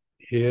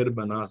 ہیئر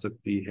بنا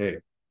سکتی ہے،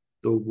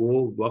 تو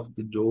وہ وقت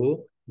جو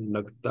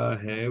لگتا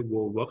ہے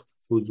وہ وقت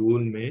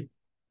فضول میں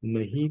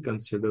نہیں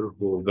کنسیڈر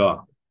ہوگا.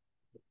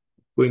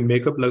 کوئی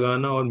میک اپ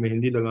لگانا اور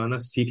مہندی لگانا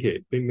سیکھے.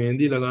 کوئی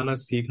مہندی لگانا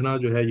سیکھنا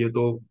جو ہے یہ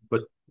تو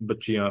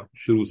بچیاں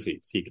شروع سے ہی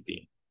سیکھتی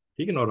ہیں،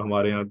 ٹھیک ہے نا، اور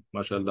ہمارے یہاں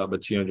ماشاء اللہ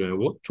بچیاں جو ہیں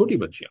وہ چھوٹی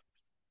بچیاں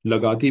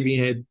لگاتی بھی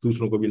ہیں،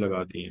 دوسروں کو بھی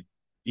لگاتی ہیں،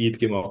 عید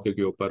کے موقع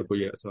کے اوپر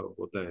کوئی ایسا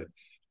ہوتا ہے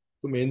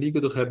تو مہندی کی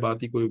تو خیر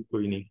بات ہی کوئی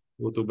کوئی نہیں،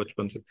 وہ تو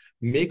بچپن سے۔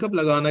 میک اپ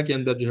لگانا کے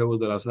اندر جو ہے وہ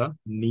ذرا سا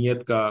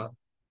نیت کا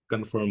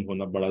کنفرم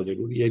ہونا بڑا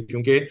ضروری ہے،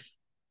 کیونکہ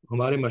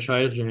ہمارے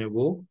مشائخ جو ہیں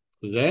وہ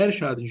غیر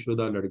شادی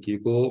شدہ لڑکی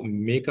کو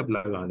میک اپ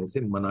لگانے سے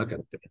منع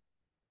کرتے ہیں،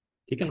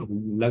 ٹھیک ہے نا،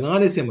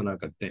 لگانے سے منع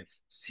کرتے ہیں۔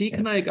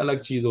 سیکھنا ایک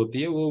الگ چیز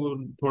ہوتی ہے، وہ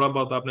تھوڑا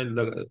بہت آپ نے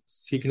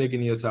سیکھنے کی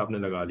نیت سے آپ نے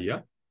لگا لیا،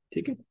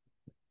 ٹھیک ہے،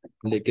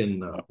 لیکن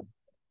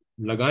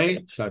لگائیں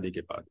شادی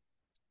کے بعد،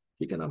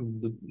 ٹھیک ہے نا،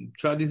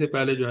 شادی سے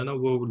پہلے جو ہے نا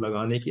وہ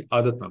لگانے کی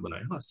عادت نہ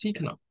بنائیں، ہاں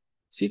سیکھنا،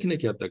 سیکھنے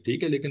کی حد تک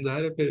ٹھیک ہے، لیکن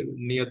ظاہر ہے پھر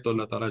نیت تو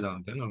اللہ تعالیٰ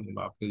جانتے ہیں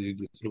نا، آپ کے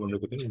دوسرے بندے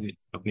کو تو نہیں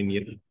اپنی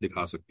نیت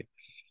دکھا سکتے۔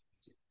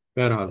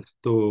 بہرحال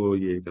تو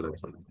یہ کرا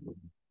تھا۔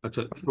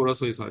 اچھا تھوڑا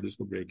سا اس آج اس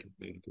کو بریک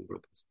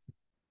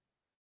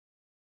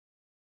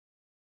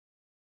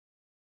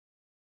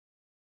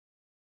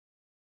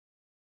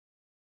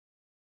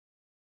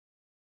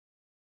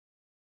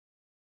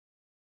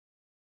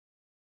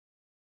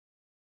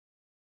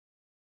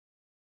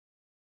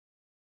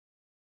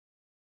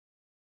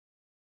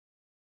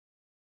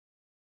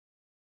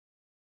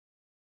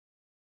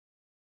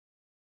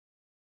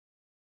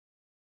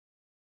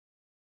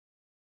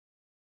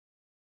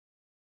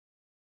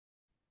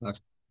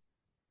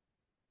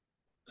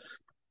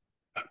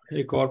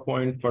ایک اور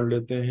پوائنٹ پڑھ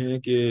لیتے ہیں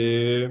کہ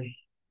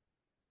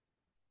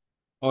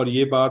اور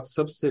یہ بات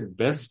سب سے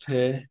بیسٹ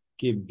ہے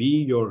کہ be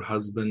your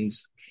husband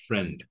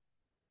friend,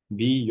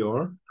 be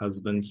your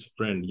husband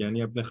friend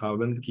یعنی اپنے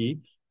خاوند کی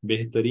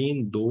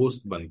بہترین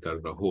دوست بن کر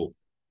رہو،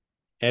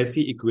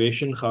 ایسی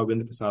ایکویشن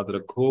خاوند کے ساتھ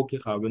رکھو کہ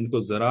خاوند کو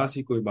ذرا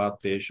سی کوئی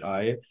بات پیش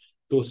آئے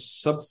تو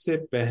سب سے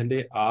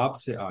پہلے آپ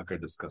سے آ کر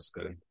ڈسکس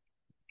کریں،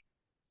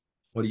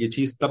 اور یہ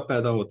چیز تب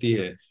پیدا ہوتی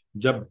ہے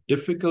جب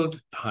ڈفیکلٹ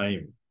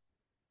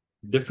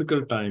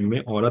ٹائم میں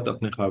عورت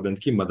اپنے خاوند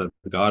کی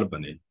مددگار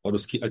بنے اور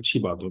اس کی اچھی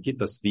باتوں کی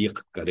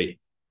تصدیق کرے،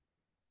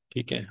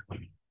 ٹھیک ہے۔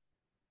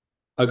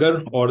 اگر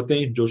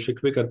عورتیں جو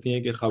شکوے کرتی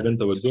ہیں کہ خاوند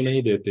توجہ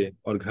نہیں دیتے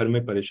اور گھر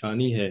میں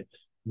پریشانی ہے،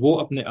 وہ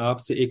اپنے آپ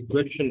سے ایک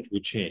کویشچن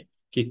پوچھیں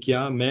کہ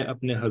کیا میں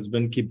اپنے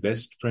ہسبینڈ کی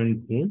بیسٹ فرینڈ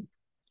ہوں؟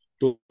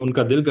 تو ان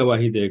کا دل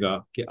گواہی دے گا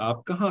کہ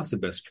آپ کہاں سے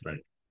بیسٹ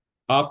فرینڈ،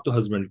 آپ تو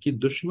ہسبینڈ کی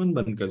دشمن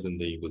بن کر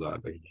زندگی گزار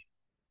رہی ہیں،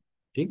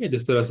 ٹھیک ہے،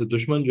 جس طرح سے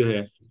دشمن جو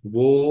ہے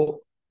وہ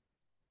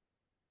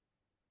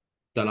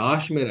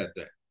تلاش میں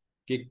رہتا ہے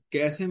کہ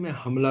کیسے میں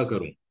حملہ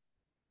کروں،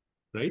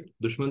 رائٹ،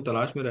 دشمن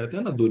تلاش میں رہتے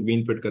ہیں نا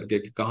دوربین فٹ کر کے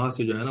کہ کہاں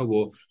سے جو ہے نا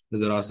وہ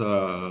ذرا سا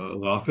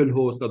غافل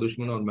ہو اس کا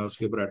دشمن اور میں اس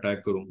کے اوپر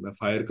اٹیک کروں، میں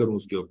فائر کروں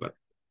اس کے اوپر،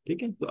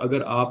 ٹھیک ہے، تو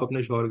اگر آپ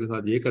اپنے شوہر کے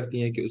ساتھ یہ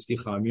کرتی ہیں کہ اس کی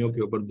خامیوں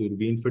کے اوپر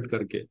دوربین فٹ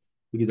کر کے،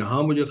 کیونکہ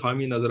جہاں مجھے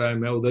خامی نظر آئے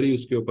میں ادھر ہی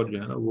اس کے اوپر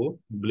جو ہے نا وہ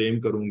بلیم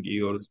کروں گی،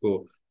 اور اس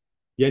کو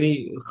یعنی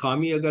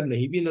خامی اگر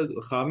نہیں بھی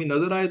خامی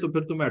نظر آئے تو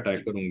پھر تو میں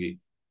اٹیک کروں گی،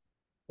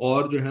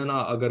 اور جو ہے نا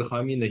اگر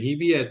خامی نہیں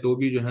بھی ہے تو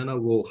بھی جو ہے نا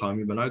وہ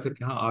خامی بنا کر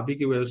کے ہاں آپ ہی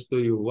کی وجہ سے تو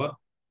یہ ہوا،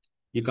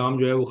 یہ کام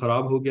جو ہے وہ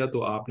خراب ہو گیا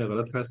تو آپ نے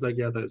غلط فیصلہ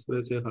کیا تھا اس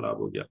وجہ سے خراب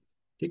ہو گیا،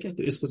 ٹھیک ہے،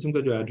 تو اس قسم کا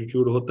جو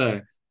ایٹیٹیوڈ ہوتا ہے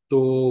تو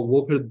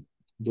وہ پھر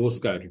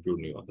دوست کا ایٹیٹیوڈ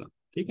نہیں ہوتا،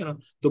 ٹھیک ہے نا،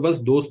 تو بس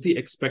دوستی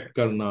ایکسپیکٹ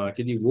کرنا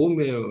کہ جی وہ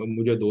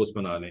مجھے دوست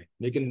بنا لیں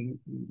لیکن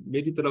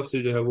میری طرف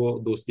سے جو ہے وہ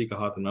دوستی کا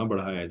ہاتھ نہ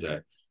بڑھایا جائے،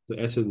 تو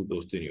ایسے تو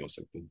دوستی نہیں ہو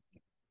سکتی،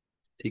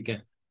 ٹھیک ہے،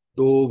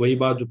 تو وہی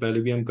بات جو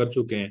پہلے بھی ہم کر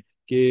چکے ہیں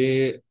کہ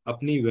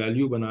اپنی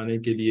ویلیو بنانے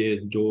کے لیے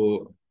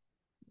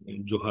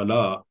جو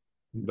حلا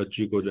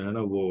بچی کو جو ہے نا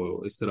وہ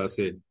اس طرح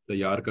سے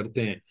تیار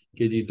کرتے ہیں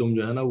کہ جی تم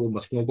جو ہے نا وہ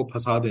مسئلوں کو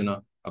پھنسا دینا،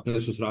 اپنے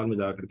سسرال میں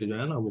جا کر کے جو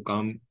ہے نا وہ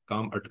کام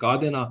کام اٹکا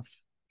دینا،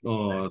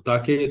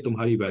 تاکہ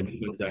تمہاری ویلیو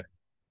بن جائے،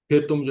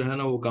 پھر تم جو ہے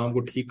نا وہ کام کو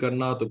ٹھیک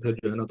کرنا تو پھر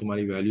جو ہے نا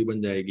تمہاری ویلیو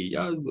بن جائے گی،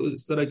 یا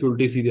اس طرح کی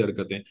الٹی سیدھی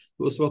حرکتیں،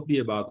 تو اس وقت بھی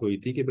یہ بات ہوئی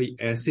تھی کہ بھئی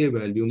ایسے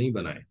ویلیو نہیں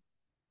بنائے،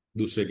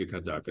 دوسرے کے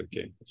گھر جا کر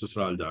کے،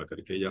 سسرال جا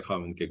کر کے یا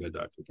خاوند کے گھر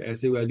جا کر کے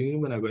ایسے ویلیو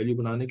نہیں بنائے، ویلیو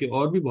بنانے کے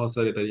اور بھی بہت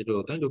سارے طریقے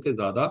ہوتے ہیں جو کہ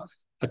زیادہ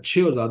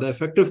اچھے اور زیادہ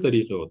افیکٹو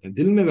طریقے ہوتے ہیں،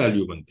 دل میں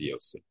ویلیو بنتی ہے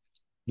اس سے۔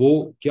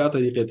 وہ کیا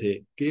طریقے تھے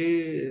کہ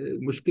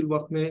مشکل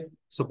وقت میں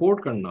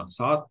سپورٹ کرنا،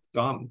 ساتھ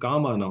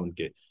کام آنا ان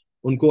کے،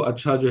 ان کو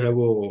اچھا جو ہے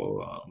وہ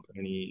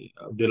یعنی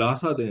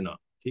دلاسا دینا،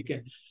 ٹھیک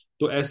ہے،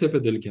 تو ایسے پہ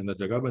دل کے اندر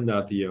جگہ بن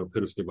جاتی ہے، اور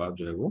پھر اس کے بعد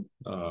جو ہے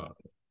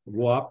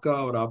وہ آپ کا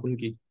اور آپ ان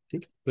کی،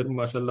 ٹھیک ہے، پھر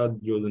ماشاءاللہ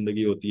جو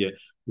زندگی ہوتی ہے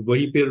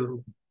وہی پھر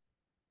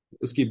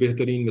اس کی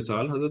بہترین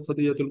مثال حضرت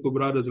خدیجہ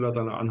الکبریٰ رضی اللہ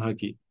تعالیٰ عنہا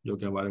کی، جو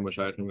کہ ہمارے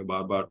مشائخ میں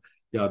بار بار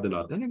یاد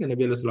دلاتے ہیں نا کہ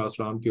نبی علیہ الصلوۃ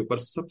والسلام کے اوپر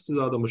سب سے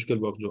زیادہ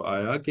مشکل وقت جو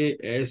آیا کہ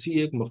ایسی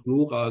ایک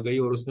مخلوق آ گئی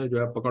اور اس نے جو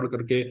ہے پکڑ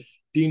کر کے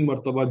 3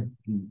 مرتبہ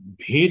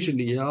بھینچ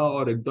لیا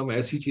اور ایک دم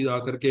ایسی چیز آ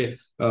کر کے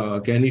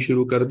کہنی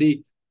شروع کر دی،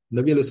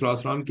 نبی علیہ الصلوۃ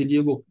والسلام کے لیے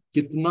وہ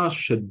کتنا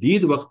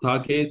شدید وقت تھا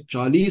کہ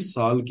 40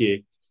 سال کے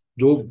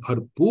جو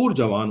بھرپور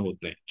جوان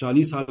ہوتے ہیں،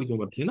 40 سال کی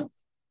عمر تھی نا،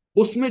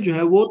 اس میں جو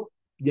ہے وہ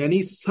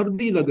یعنی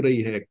سردی لگ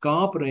رہی ہے،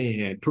 کانپ رہے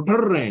ہیں،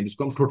 ٹھٹر رہے ہیں، جس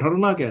کو ہم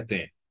ٹھٹرنا کہتے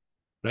ہیں،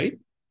 رائٹ،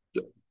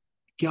 تو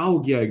کیا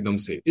ہو گیا ایک دم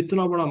سے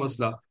اتنا بڑا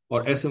مسئلہ،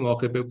 اور ایسے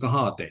موقع پہ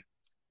کہاں آتے ہیں،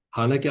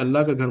 حالانکہ اللہ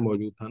کا گھر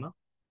موجود تھا نا،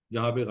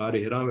 جہاں پہ غار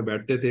حرا میں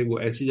بیٹھتے تھے وہ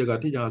ایسی جگہ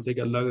تھی جہاں سے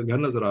کہ اللہ کا گھر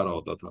نظر آ رہا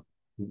ہوتا تھا.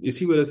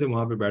 اسی وجہ سے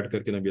وہاں پہ بیٹھ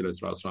کر کے نبی علیہ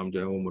الصلوۃ والسلام جو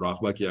ہے وہ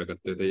مراقبہ کیا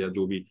کرتے تھے، یا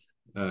جو بھی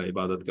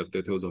عبادت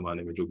کرتے تھے اس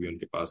زمانے میں جو بھی ان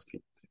کے پاس تھی.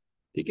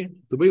 ٹھیک ہے،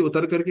 تو بھائی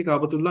اتر کر کے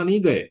کعبۃ اللہ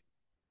نہیں گئے،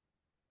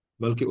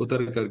 بلکہ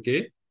اتر کر کے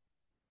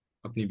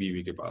اپنی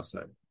بیوی کے پاس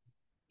آئے.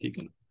 ٹھیک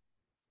ہے نا.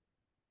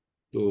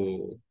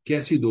 تو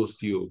کیسی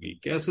دوستی ہوگی،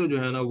 کیسے جو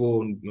ہے نا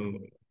وہ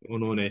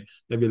انہوں نے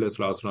نبی علیہ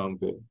الصلوۃ والسلام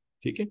کو.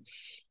 ٹھیک ہے.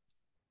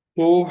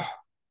 تو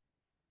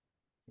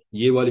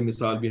یہ والی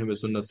مثال بھی ہمیں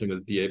سنت سے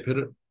ملتی ہے.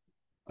 پھر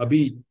ابھی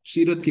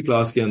سیرت کی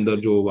کلاس کے اندر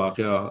جو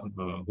واقعہ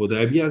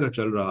حدیبیہ کا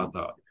چل رہا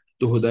تھا،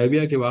 تو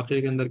حدیبیہ کے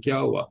واقعے کے اندر کیا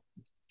ہوا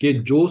کہ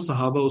جو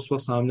صحابہ اس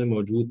وقت سامنے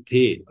موجود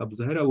تھے، اب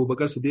ظاہر ہے ابو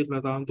بکر صدیق رضی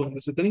اللہ عنہ تو ہم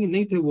سے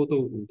نہیں تھے، وہ تو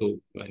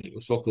یعنی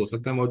اس وقت ہو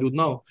سکتا ہے موجود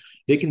نہ ہو،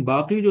 لیکن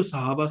باقی جو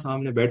صحابہ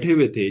سامنے بیٹھے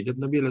ہوئے تھے، جب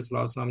نبی علیہ الصلوۃ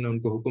والسلام نے ان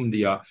کو حکم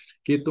دیا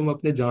کہ تم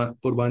اپنے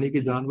قربانی کے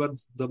جانور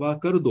ذبح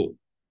کر دو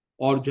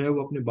اور جو ہے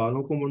وہ اپنے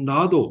بالوں کو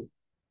منڈا دو،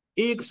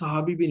 ایک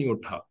صحابی بھی نہیں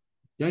اٹھا.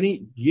 یعنی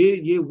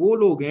یہ وہ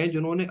لوگ ہیں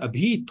جنہوں نے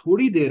ابھی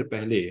تھوڑی دیر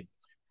پہلے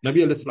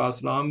نبی علیہ الصلوۃ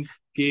والسلام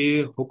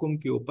کے حکم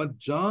کے اوپر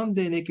جان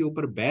دینے کے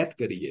اوپر بیعت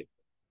کری ہے.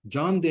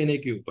 جان دینے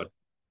کے اوپر،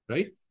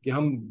 رائٹ، کہ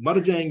ہم مر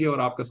جائیں گے اور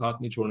آپ کا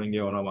ساتھ نہیں چھوڑیں گے،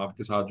 اور ہم آپ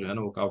کے ساتھ جو ہے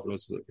نا وہ کافروں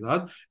کے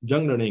ساتھ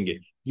جنگ لڑیں گے.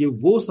 یہ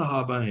وہ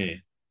صحابہ ہیں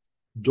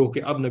جو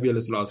کہ اب نبی علیہ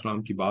الصلوۃ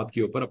والسلام کی بات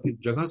کے اوپر اپنی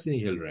جگہ سے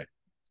نہیں ہل رہے.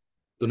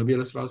 تو نبی علیہ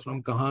الصلوۃ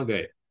والسلام کہاں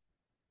گئے؟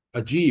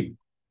 عجیب،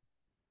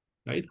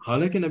 رائٹ.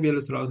 حالانکہ نبی علیہ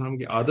الصلوۃ والسلام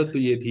کی عادت تو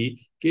یہ تھی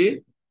کہ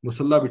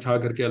مصلی بچھا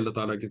کر کے اللہ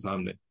تعالیٰ کے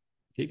سامنے،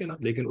 ٹھیک ہے نا،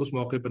 لیکن اس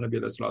موقع پر نبی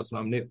علیہ الصلوۃ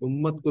والسلام نے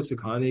امت کو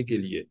سکھانے کے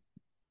لیے،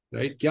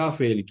 رائٹ، کیا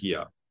فعل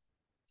کیا؟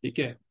 ٹھیک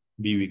ہے،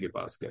 بیوی کے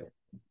پاس گئے.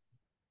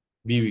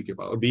 بیوی کے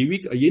پاس، اور بیوی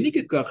یہ نہیں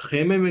کہ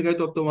خیمے میں گئے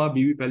تو اب تو وہاں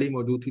بیوی پہلے ہی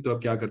موجود تھی تو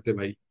اب کیا کرتے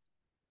بھائی.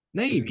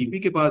 نہیں، بیوی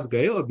کے پاس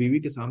گئے اور بیوی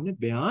کے سامنے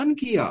بیان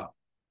کیا،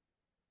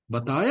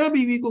 بتایا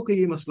بیوی کو کہ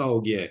یہ مسئلہ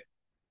ہو گیا ہے.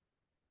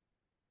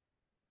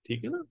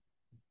 ٹھیک ہے نا.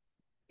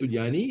 تو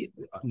یعنی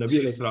نبی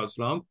علیہ الصلوۃ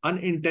والسلام ان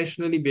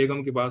انٹینشنلی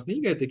بیگم کے پاس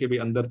نہیں گئے تھے کہ بھائی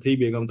اندر تھی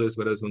بیگم تو اس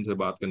وجہ سے ان سے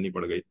بات کرنی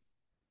پڑ گئی،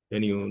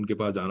 یعنی ان کے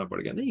پاس جانا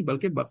پڑ گیا. نہیں،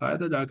 بلکہ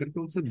باقاعدہ جا کر کے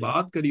ان سے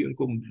بات کری، ان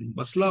کو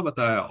مسئلہ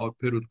بتایا، اور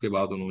پھر اس کے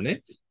بعد انہوں نے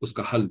اس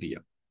کا حل دیا،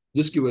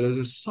 جس کی وجہ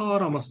سے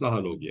سارا مسئلہ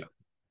حل ہو گیا.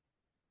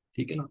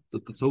 ٹھیک ہے نا. تو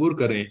تصور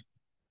کریں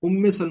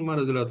ام سلمہ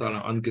رضی اللہ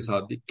تعالیٰ عنہ کے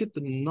ساتھ بھی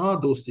کتنا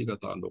دوستی کا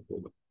تعلق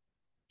ہوگا.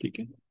 ٹھیک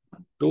ہے.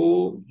 تو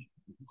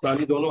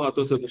تالی دونوں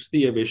ہاتھوں سے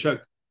بچتی ہے بے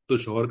شک، تو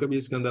شوہر کا بھی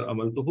اس کے اندر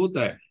عمل تو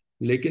ہوتا ہے،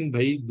 لیکن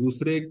بھائی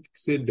دوسرے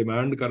سے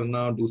ڈیمانڈ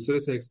کرنا، دوسرے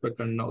سے ایکسپیکٹ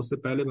کرنا، اس سے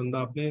پہلے بندہ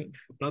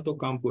اپنا تو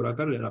کام پورا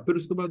کر لینا، پھر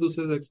اس کے بعد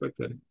دوسرے سے ایکسپیکٹ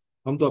کرے.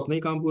 ہم تو اپنا ہی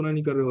کام پورا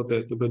نہیں کر رہے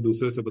ہوتے تو پھر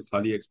دوسرے سے بس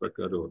خالی ایکسپیکٹ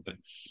کر رہے ہوتے ہیں.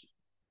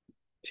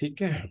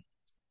 ٹھیک ہے.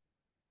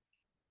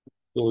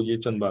 تو یہ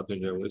چند باتیں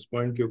جو ہے وہ اس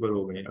پوائنٹ کے اوپر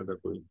ہو گئی. اگر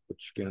کوئی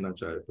کچھ کہنا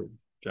چاہے تو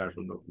چیٹ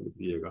روم میں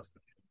دیے گا.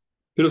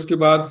 پھر اس کے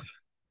بعد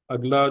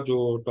اگلا جو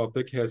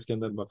ٹاپک ہے اس کے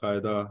اندر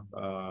باقاعدہ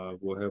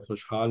وہ ہے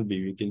خوشحال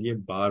بیوی کے لیے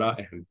 12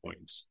 اہم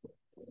پوائنٹس.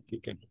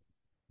 ٹھیک ہے.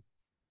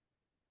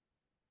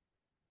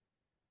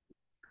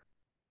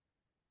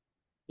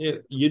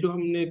 یہ جو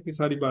ہم نے اتنی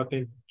ساری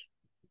باتیں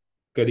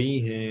کری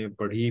ہیں،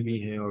 پڑھی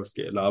بھی ہیں، اور اس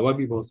کے علاوہ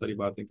بھی بہت ساری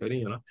باتیں کری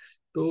ہیں نا،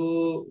 تو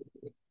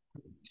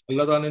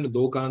اللہ تعالیٰ نے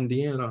دو کان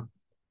دیے ہیں نا،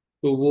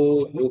 تو وہ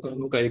دو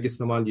کانوں کا ایک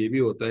استعمال یہ بھی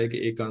ہوتا ہے کہ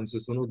ایک کان سے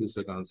سنو،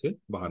 دوسرے کان سے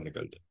باہر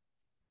نکل جائے.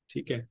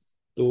 ٹھیک ہے.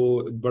 تو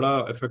بڑا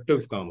افیکٹو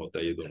کام ہوتا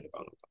ہے یہ دونوں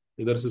کانوں کا.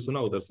 ادھر سے سنا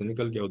ادھر سے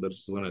نکل گیا، ادھر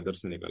سے سنا ادھر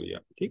سے نکل گیا.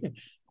 ٹھیک ہے.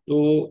 تو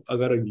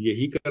اگر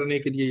یہی کرنے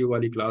کے لیے یہ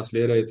والی کلاس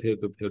لے رہے تھے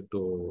تو پھر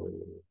تو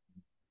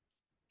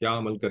کیا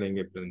عمل کریں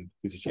گے پھر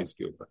کسی چیز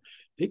کے اوپر.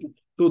 ٹھیک ہے.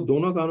 تو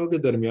دونوں کانوں کے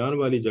درمیان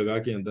والی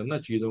جگہ کے اندر نا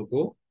چیزوں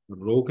کو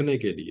روکنے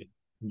کے لیے،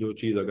 جو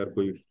چیز اگر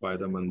کوئی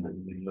فائدہ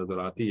مند نظر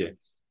آتی ہے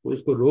تو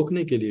اس کو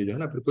روکنے کے لیے جو ہے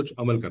نا پھر کچھ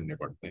عمل کرنے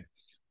پڑتے ہیں.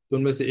 تو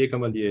ان میں سے ایک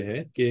عمل یہ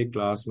ہے کہ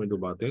کلاس میں جو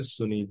باتیں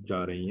سنی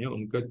جا رہی ہیں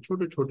ان کا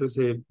چھوٹے چھوٹے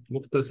سے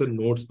مختصر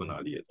نوٹس بنا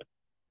لیے جائیں.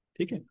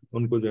 ٹھیک ہے.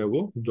 ان کو جو ہے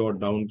وہ جوٹ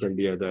ڈاؤن کر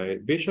لیا جائے،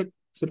 بے شک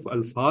صرف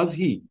الفاظ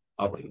ہی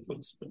آپ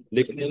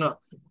لکھ لیں نا،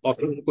 اور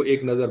پھر ان کو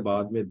ایک نظر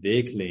بعد میں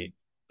دیکھ لیں،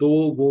 تو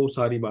وہ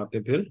ساری باتیں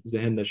پھر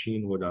ذہن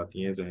نشین ہو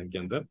جاتی ہیں، ذہن کے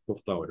اندر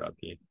پختہ ہو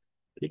جاتی ہیں.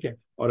 ٹھیک ہے.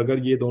 اور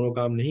اگر یہ دونوں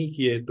کام نہیں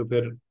کیے تو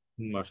پھر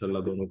ماشاءاللہ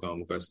دونوں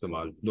کاموں کا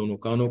استعمال، دونوں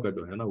کانوں کا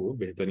جو ہے نا وہ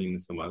بہترین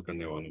استعمال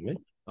کرنے والوں میں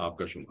آپ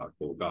کا شمار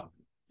ہوگا.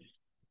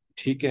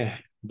 ٹھیک ہے.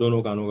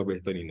 دونوں کانوں کا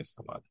بہترین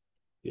استعمال،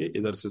 یہ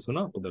ادھر سے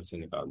سنا ادھر سے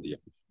نکال دیا.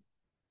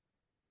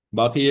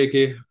 باقی یہ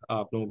کہ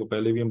آپ لوگوں کو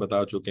پہلے بھی ہم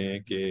بتا چکے ہیں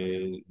کہ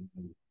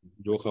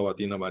جو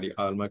خواتین ہماری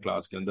عالمہ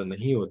کلاس کے اندر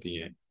نہیں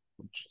ہوتی ہیں،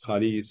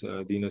 خالی اس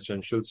دین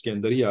اسینشلس کے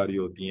اندر ہی آ رہی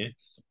ہوتی ہیں،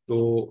 تو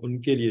ان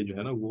کے لیے جو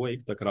ہے نا وہ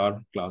ایک تکرار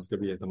کلاس کا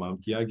بھی اہتمام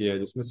کیا گیا ہے،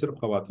 جس میں صرف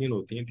خواتین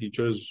ہوتی ہیں،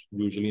 ٹیچرز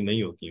یوزلی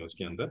نہیں ہوتی ہیں اس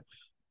کے اندر.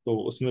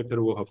 تو اس میں پھر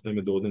وہ ہفتے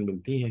میں 2 دن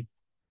ملتی ہیں،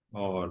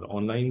 اور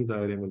آن لائن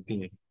ظاہریں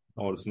ملتی ہیں،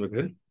 اور اس میں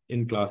پھر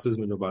ان کلاسز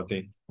میں جو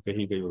باتیں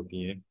کہی گئی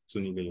ہوتی ہیں،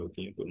 سنی گئی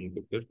ہوتی ہیں، تو ان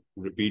کو پھر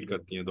ریپیٹ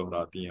کرتی ہیں،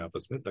 دہراتی ہیں،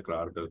 آپس میں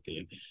تکرار کرتی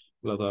ہیں.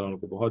 اللہ تعالیٰ ان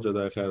کو بہت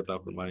زیادہ خیر عطا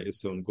فرمائے.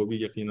 اس سے ان کو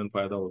بھی یقیناً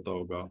فائدہ ہوتا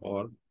ہوگا،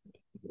 اور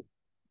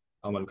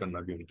عمل کرنا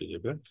بھی ان کے لیے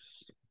پھر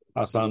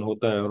आसान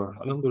होता है, और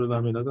अल्हम्दुलिल्लाह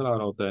हमें नज़र आ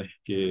रहा होता है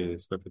कि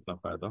इसका कितना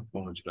फ़ायदा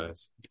पहुंच रहा है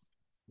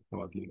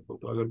खवातीन को।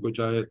 तो अगर कोई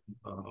चाहे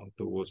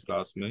तो वो उस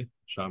क्लास में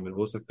शामिल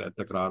हो सकता है,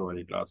 तकरार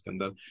वाली क्लास के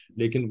अंदर,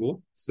 लेकिन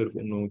वो सिर्फ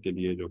उन लोगों के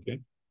लिए जो कि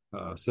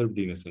सिर्फ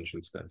दीन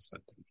एसेंशियल्स का हिस्सा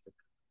है।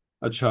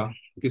 अच्छा,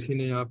 किसी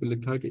ने यहाँ पे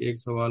लिखा कि एक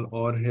सवाल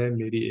और है,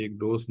 मेरी एक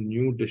दोस्त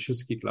न्यू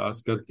डिशेस की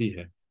क्लास करती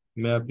है,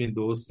 मैं अपनी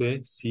दोस्त से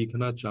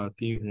सीखना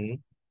चाहती हूँ,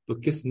 तो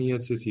किस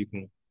नीयत से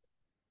सीखूं?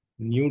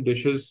 न्यू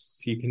डिशेस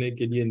सीखने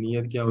के लिए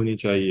नीयत क्या होनी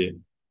चाहिए?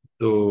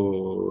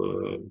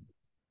 तो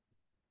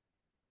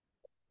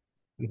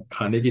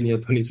खाने की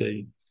नीयत होनी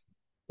चाहिए।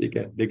 ठीक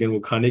है, लेकिन वो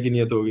खाने की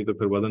नीयत होगी तो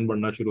फिर वजन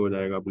बढ़ना शुरू हो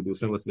जाएगा, फिर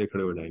दूसरे मसले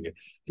खड़े हो जाएंगे।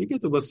 ठीक है,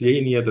 तो बस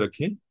यही नीयत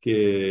रखें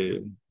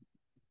कि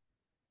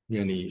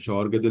यानी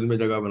शौहर के दिल में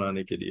जगह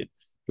बनाने के लिए,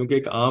 क्योंकि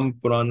एक आम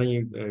पुरानी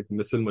एक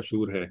मिसल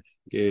मशहूर है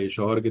कि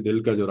शौहर के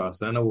दिल का जो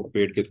रास्ता है ना वो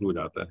पेट के थ्रू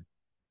जाता है।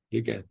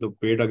 ठीक है, तो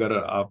पेट अगर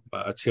आप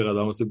अच्छे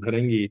गज़ाओं से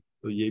भरेंगी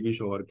तो ये भी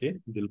शौहर के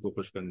दिल को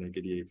खुश करने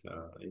के लिए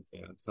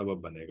एक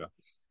सबब बनेगा।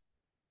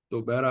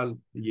 तो बहरहाल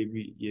ये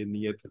भी ये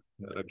नियत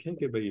रखें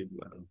कि भाई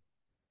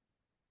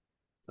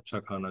अच्छा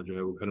खाना जो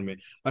है वो घर में।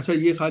 अच्छा,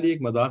 ये खाली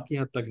एक मजाक की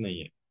हद तक नहीं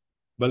है,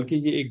 बल्कि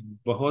ये एक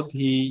बहुत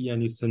ही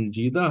यानी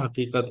संजीदा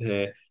हकीकत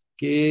है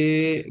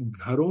कि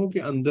घरों के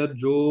अंदर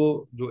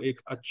जो जो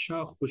एक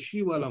अच्छा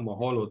खुशी वाला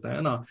माहौल होता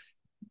है ना,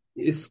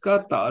 इसका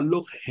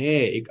ताल्लुक है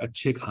एक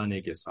अच्छे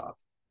खाने के साथ।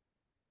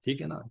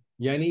 ठीक है ना,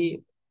 यानी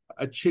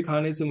अच्छे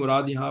खाने से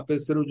मुराद यहाँ पे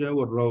सिर्फ जो है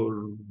वो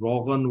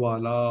रोगन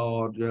वाला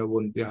और जो है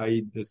वो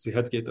इंतहाई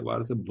सेहत के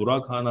एतबार से बुरा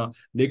खाना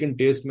लेकिन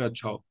टेस्ट में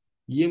अच्छा हो,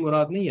 ये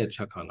मुराद नहीं है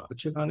अच्छा खाना।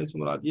 अच्छे खाने से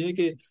मुराद ये है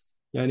कि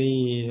यानी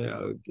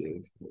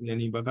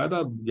यानी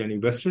बाकायदा यानी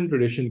वेस्टर्न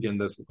ट्रेडिशन के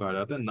अंदर इसको कहा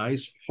जाता है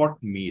नाइस हॉट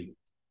मील।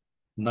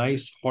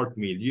 नाइस हॉट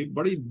मील ये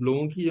बड़ी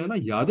लोगों की जो है ना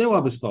यादें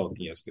वाबस्ता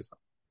होती हैं इसके साथ।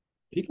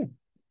 ठीक है,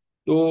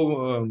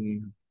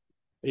 तो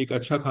एक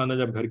अच्छा खाना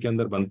जब घर के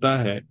अंदर बनता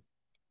है,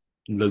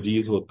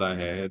 लजीज होता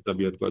है,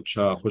 तबीयत को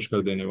अच्छा खुश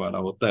कर देने वाला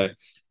होता है,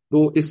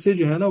 तो इससे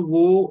जो है ना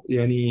वो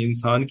यानी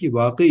इंसान की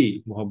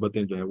वाकई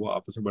मोहब्बतें जो है वो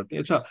आपस में बढ़ती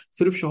हैं। अच्छा,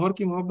 सिर्फ शौहर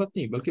की मोहब्बत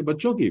नहीं बल्कि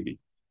बच्चों की भी।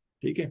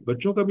 ठीक है,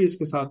 बच्चों का भी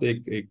इसके साथ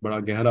एक एक बड़ा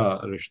गहरा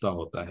रिश्ता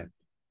होता है।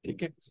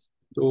 ठीक है,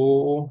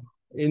 तो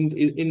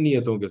इन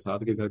नियतों के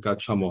साथ कि घर का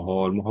अच्छा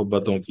माहौल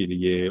मोहब्बतों के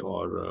लिए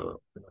और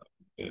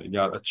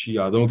अच्छी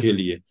यादों के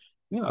लिए।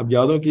 अब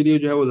यादों के लिए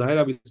जो है वो जाहिर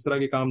है, अब इस तरह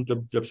के काम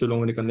जब जब से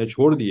लोगों ने करने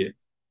छोड़ दिए।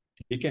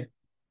 ठीक है,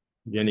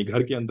 यानी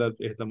घर के अंदर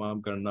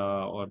एहतमाम करना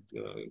और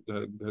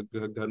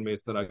घर में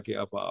इस तरह के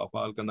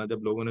अफ़ाल करना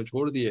जब लोगों ने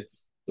छोड़ दिए,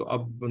 तो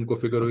अब उनको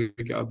फिक्र हुई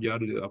कि अब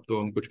यार अब तो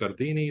हम कुछ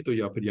करते ही नहीं, तो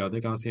या फिर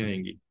यादें कहाँ से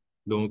आएंगी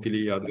लोगों के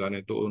लिए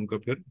यादगारें। तो उनका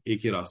फिर एक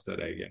ही रास्ता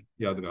रह गया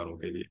यादगारों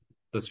के लिए,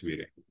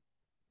 तस्वीरें।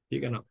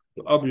 ठीक है ना,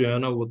 तो अब जो है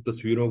ना वो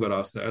तस्वीरों का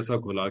रास्ता ऐसा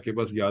खुला कि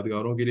बस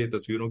यादगारों के लिए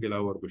तस्वीरों के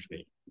अलावा और कुछ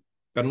नहीं,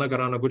 करना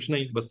कराना कुछ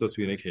नहीं, बस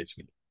तस्वीरें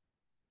खींचनी।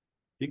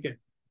 ठीक है,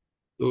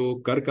 तो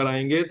कर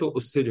कराएंगे तो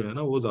उससे जो है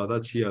ना वो ज्यादा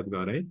अच्छी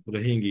यादगारें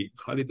रहेंगी।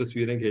 खाली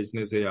तस्वीरें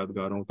खींचने से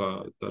यादगारों का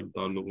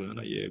ताल्लुक जो है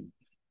ना ये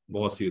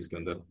बहुत सी उसके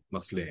अंदर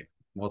मसले हैं,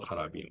 बहुत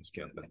खराबी है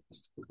उसके अंदर।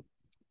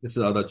 इससे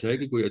ज्यादा अच्छा है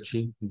कि कोई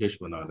अच्छी डिश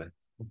बना लें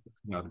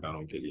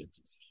यादगारों के लिए।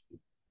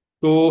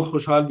 तो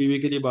खुशहाल बीवी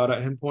के लिए 12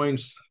 अहम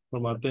पॉइंट्स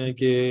फरमाते हैं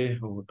कि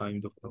टाइम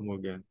तो खत्म हो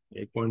गया है,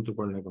 एक पॉइंट तो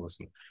पढ़ने का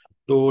मसला।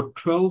 तो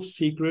 12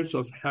 secrets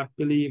of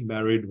happily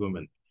married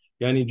women,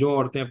 यानी जो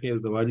औरतें अपनी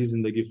अज़दवाजी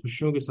जिंदगी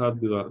खुशियों के साथ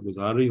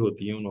गुजार रही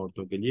होती हैं उन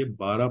औरतों के लिए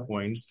 12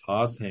 पॉइंट्स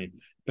खास हैं।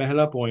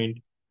 पहला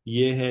पॉइंट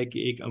ये है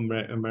कि एक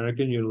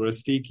अमेरिकन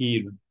यूनिवर्सिटी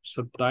की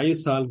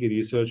 27 साल की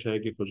रिसर्च है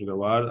कि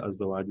खुशगवार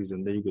अज़दवाजी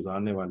जिंदगी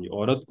गुजारने वाली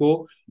औरत को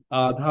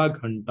आधा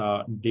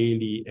घंटा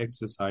डेली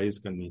एक्सरसाइज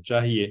करनी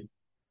चाहिए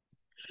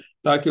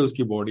ताकि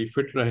उसकी बॉडी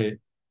फिट रहे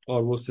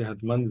और वो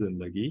सेहतमंद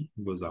जिंदगी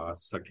गुजार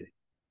सके।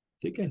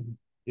 ठीक है,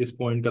 इस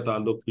पॉइंट का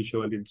ताल्लुक पीछे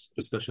वाली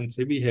डिस्कशन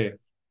से भी है,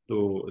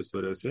 तो इस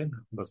वजह से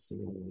बस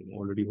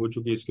ऑलरेडी हो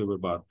चुकी है इसके ऊपर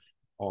बात,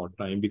 और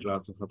टाइम भी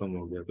क्लास से ख़त्म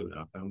हो गया, तो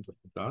यहाँ पे हम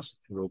सबकी क्लास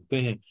रोकते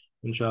हैं।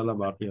 इंशाल्लाह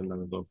बाकी अल्लाह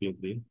ने तौफीक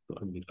दी तो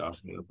अगली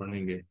क्लास में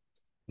पढ़ेंगे।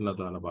 अल्लाह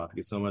ताला बात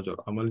की समझ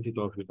और अमल की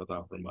तौफीक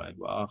अता फरमाए।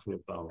 व आखिर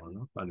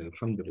दावाना अनिल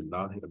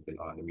हम्दुलिल्लाहि रब्बिल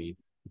आलमीन।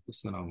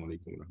 अस्सलामु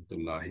अलैकुम व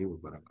रहमतुल्लाहि व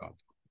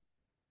बरकातुहू।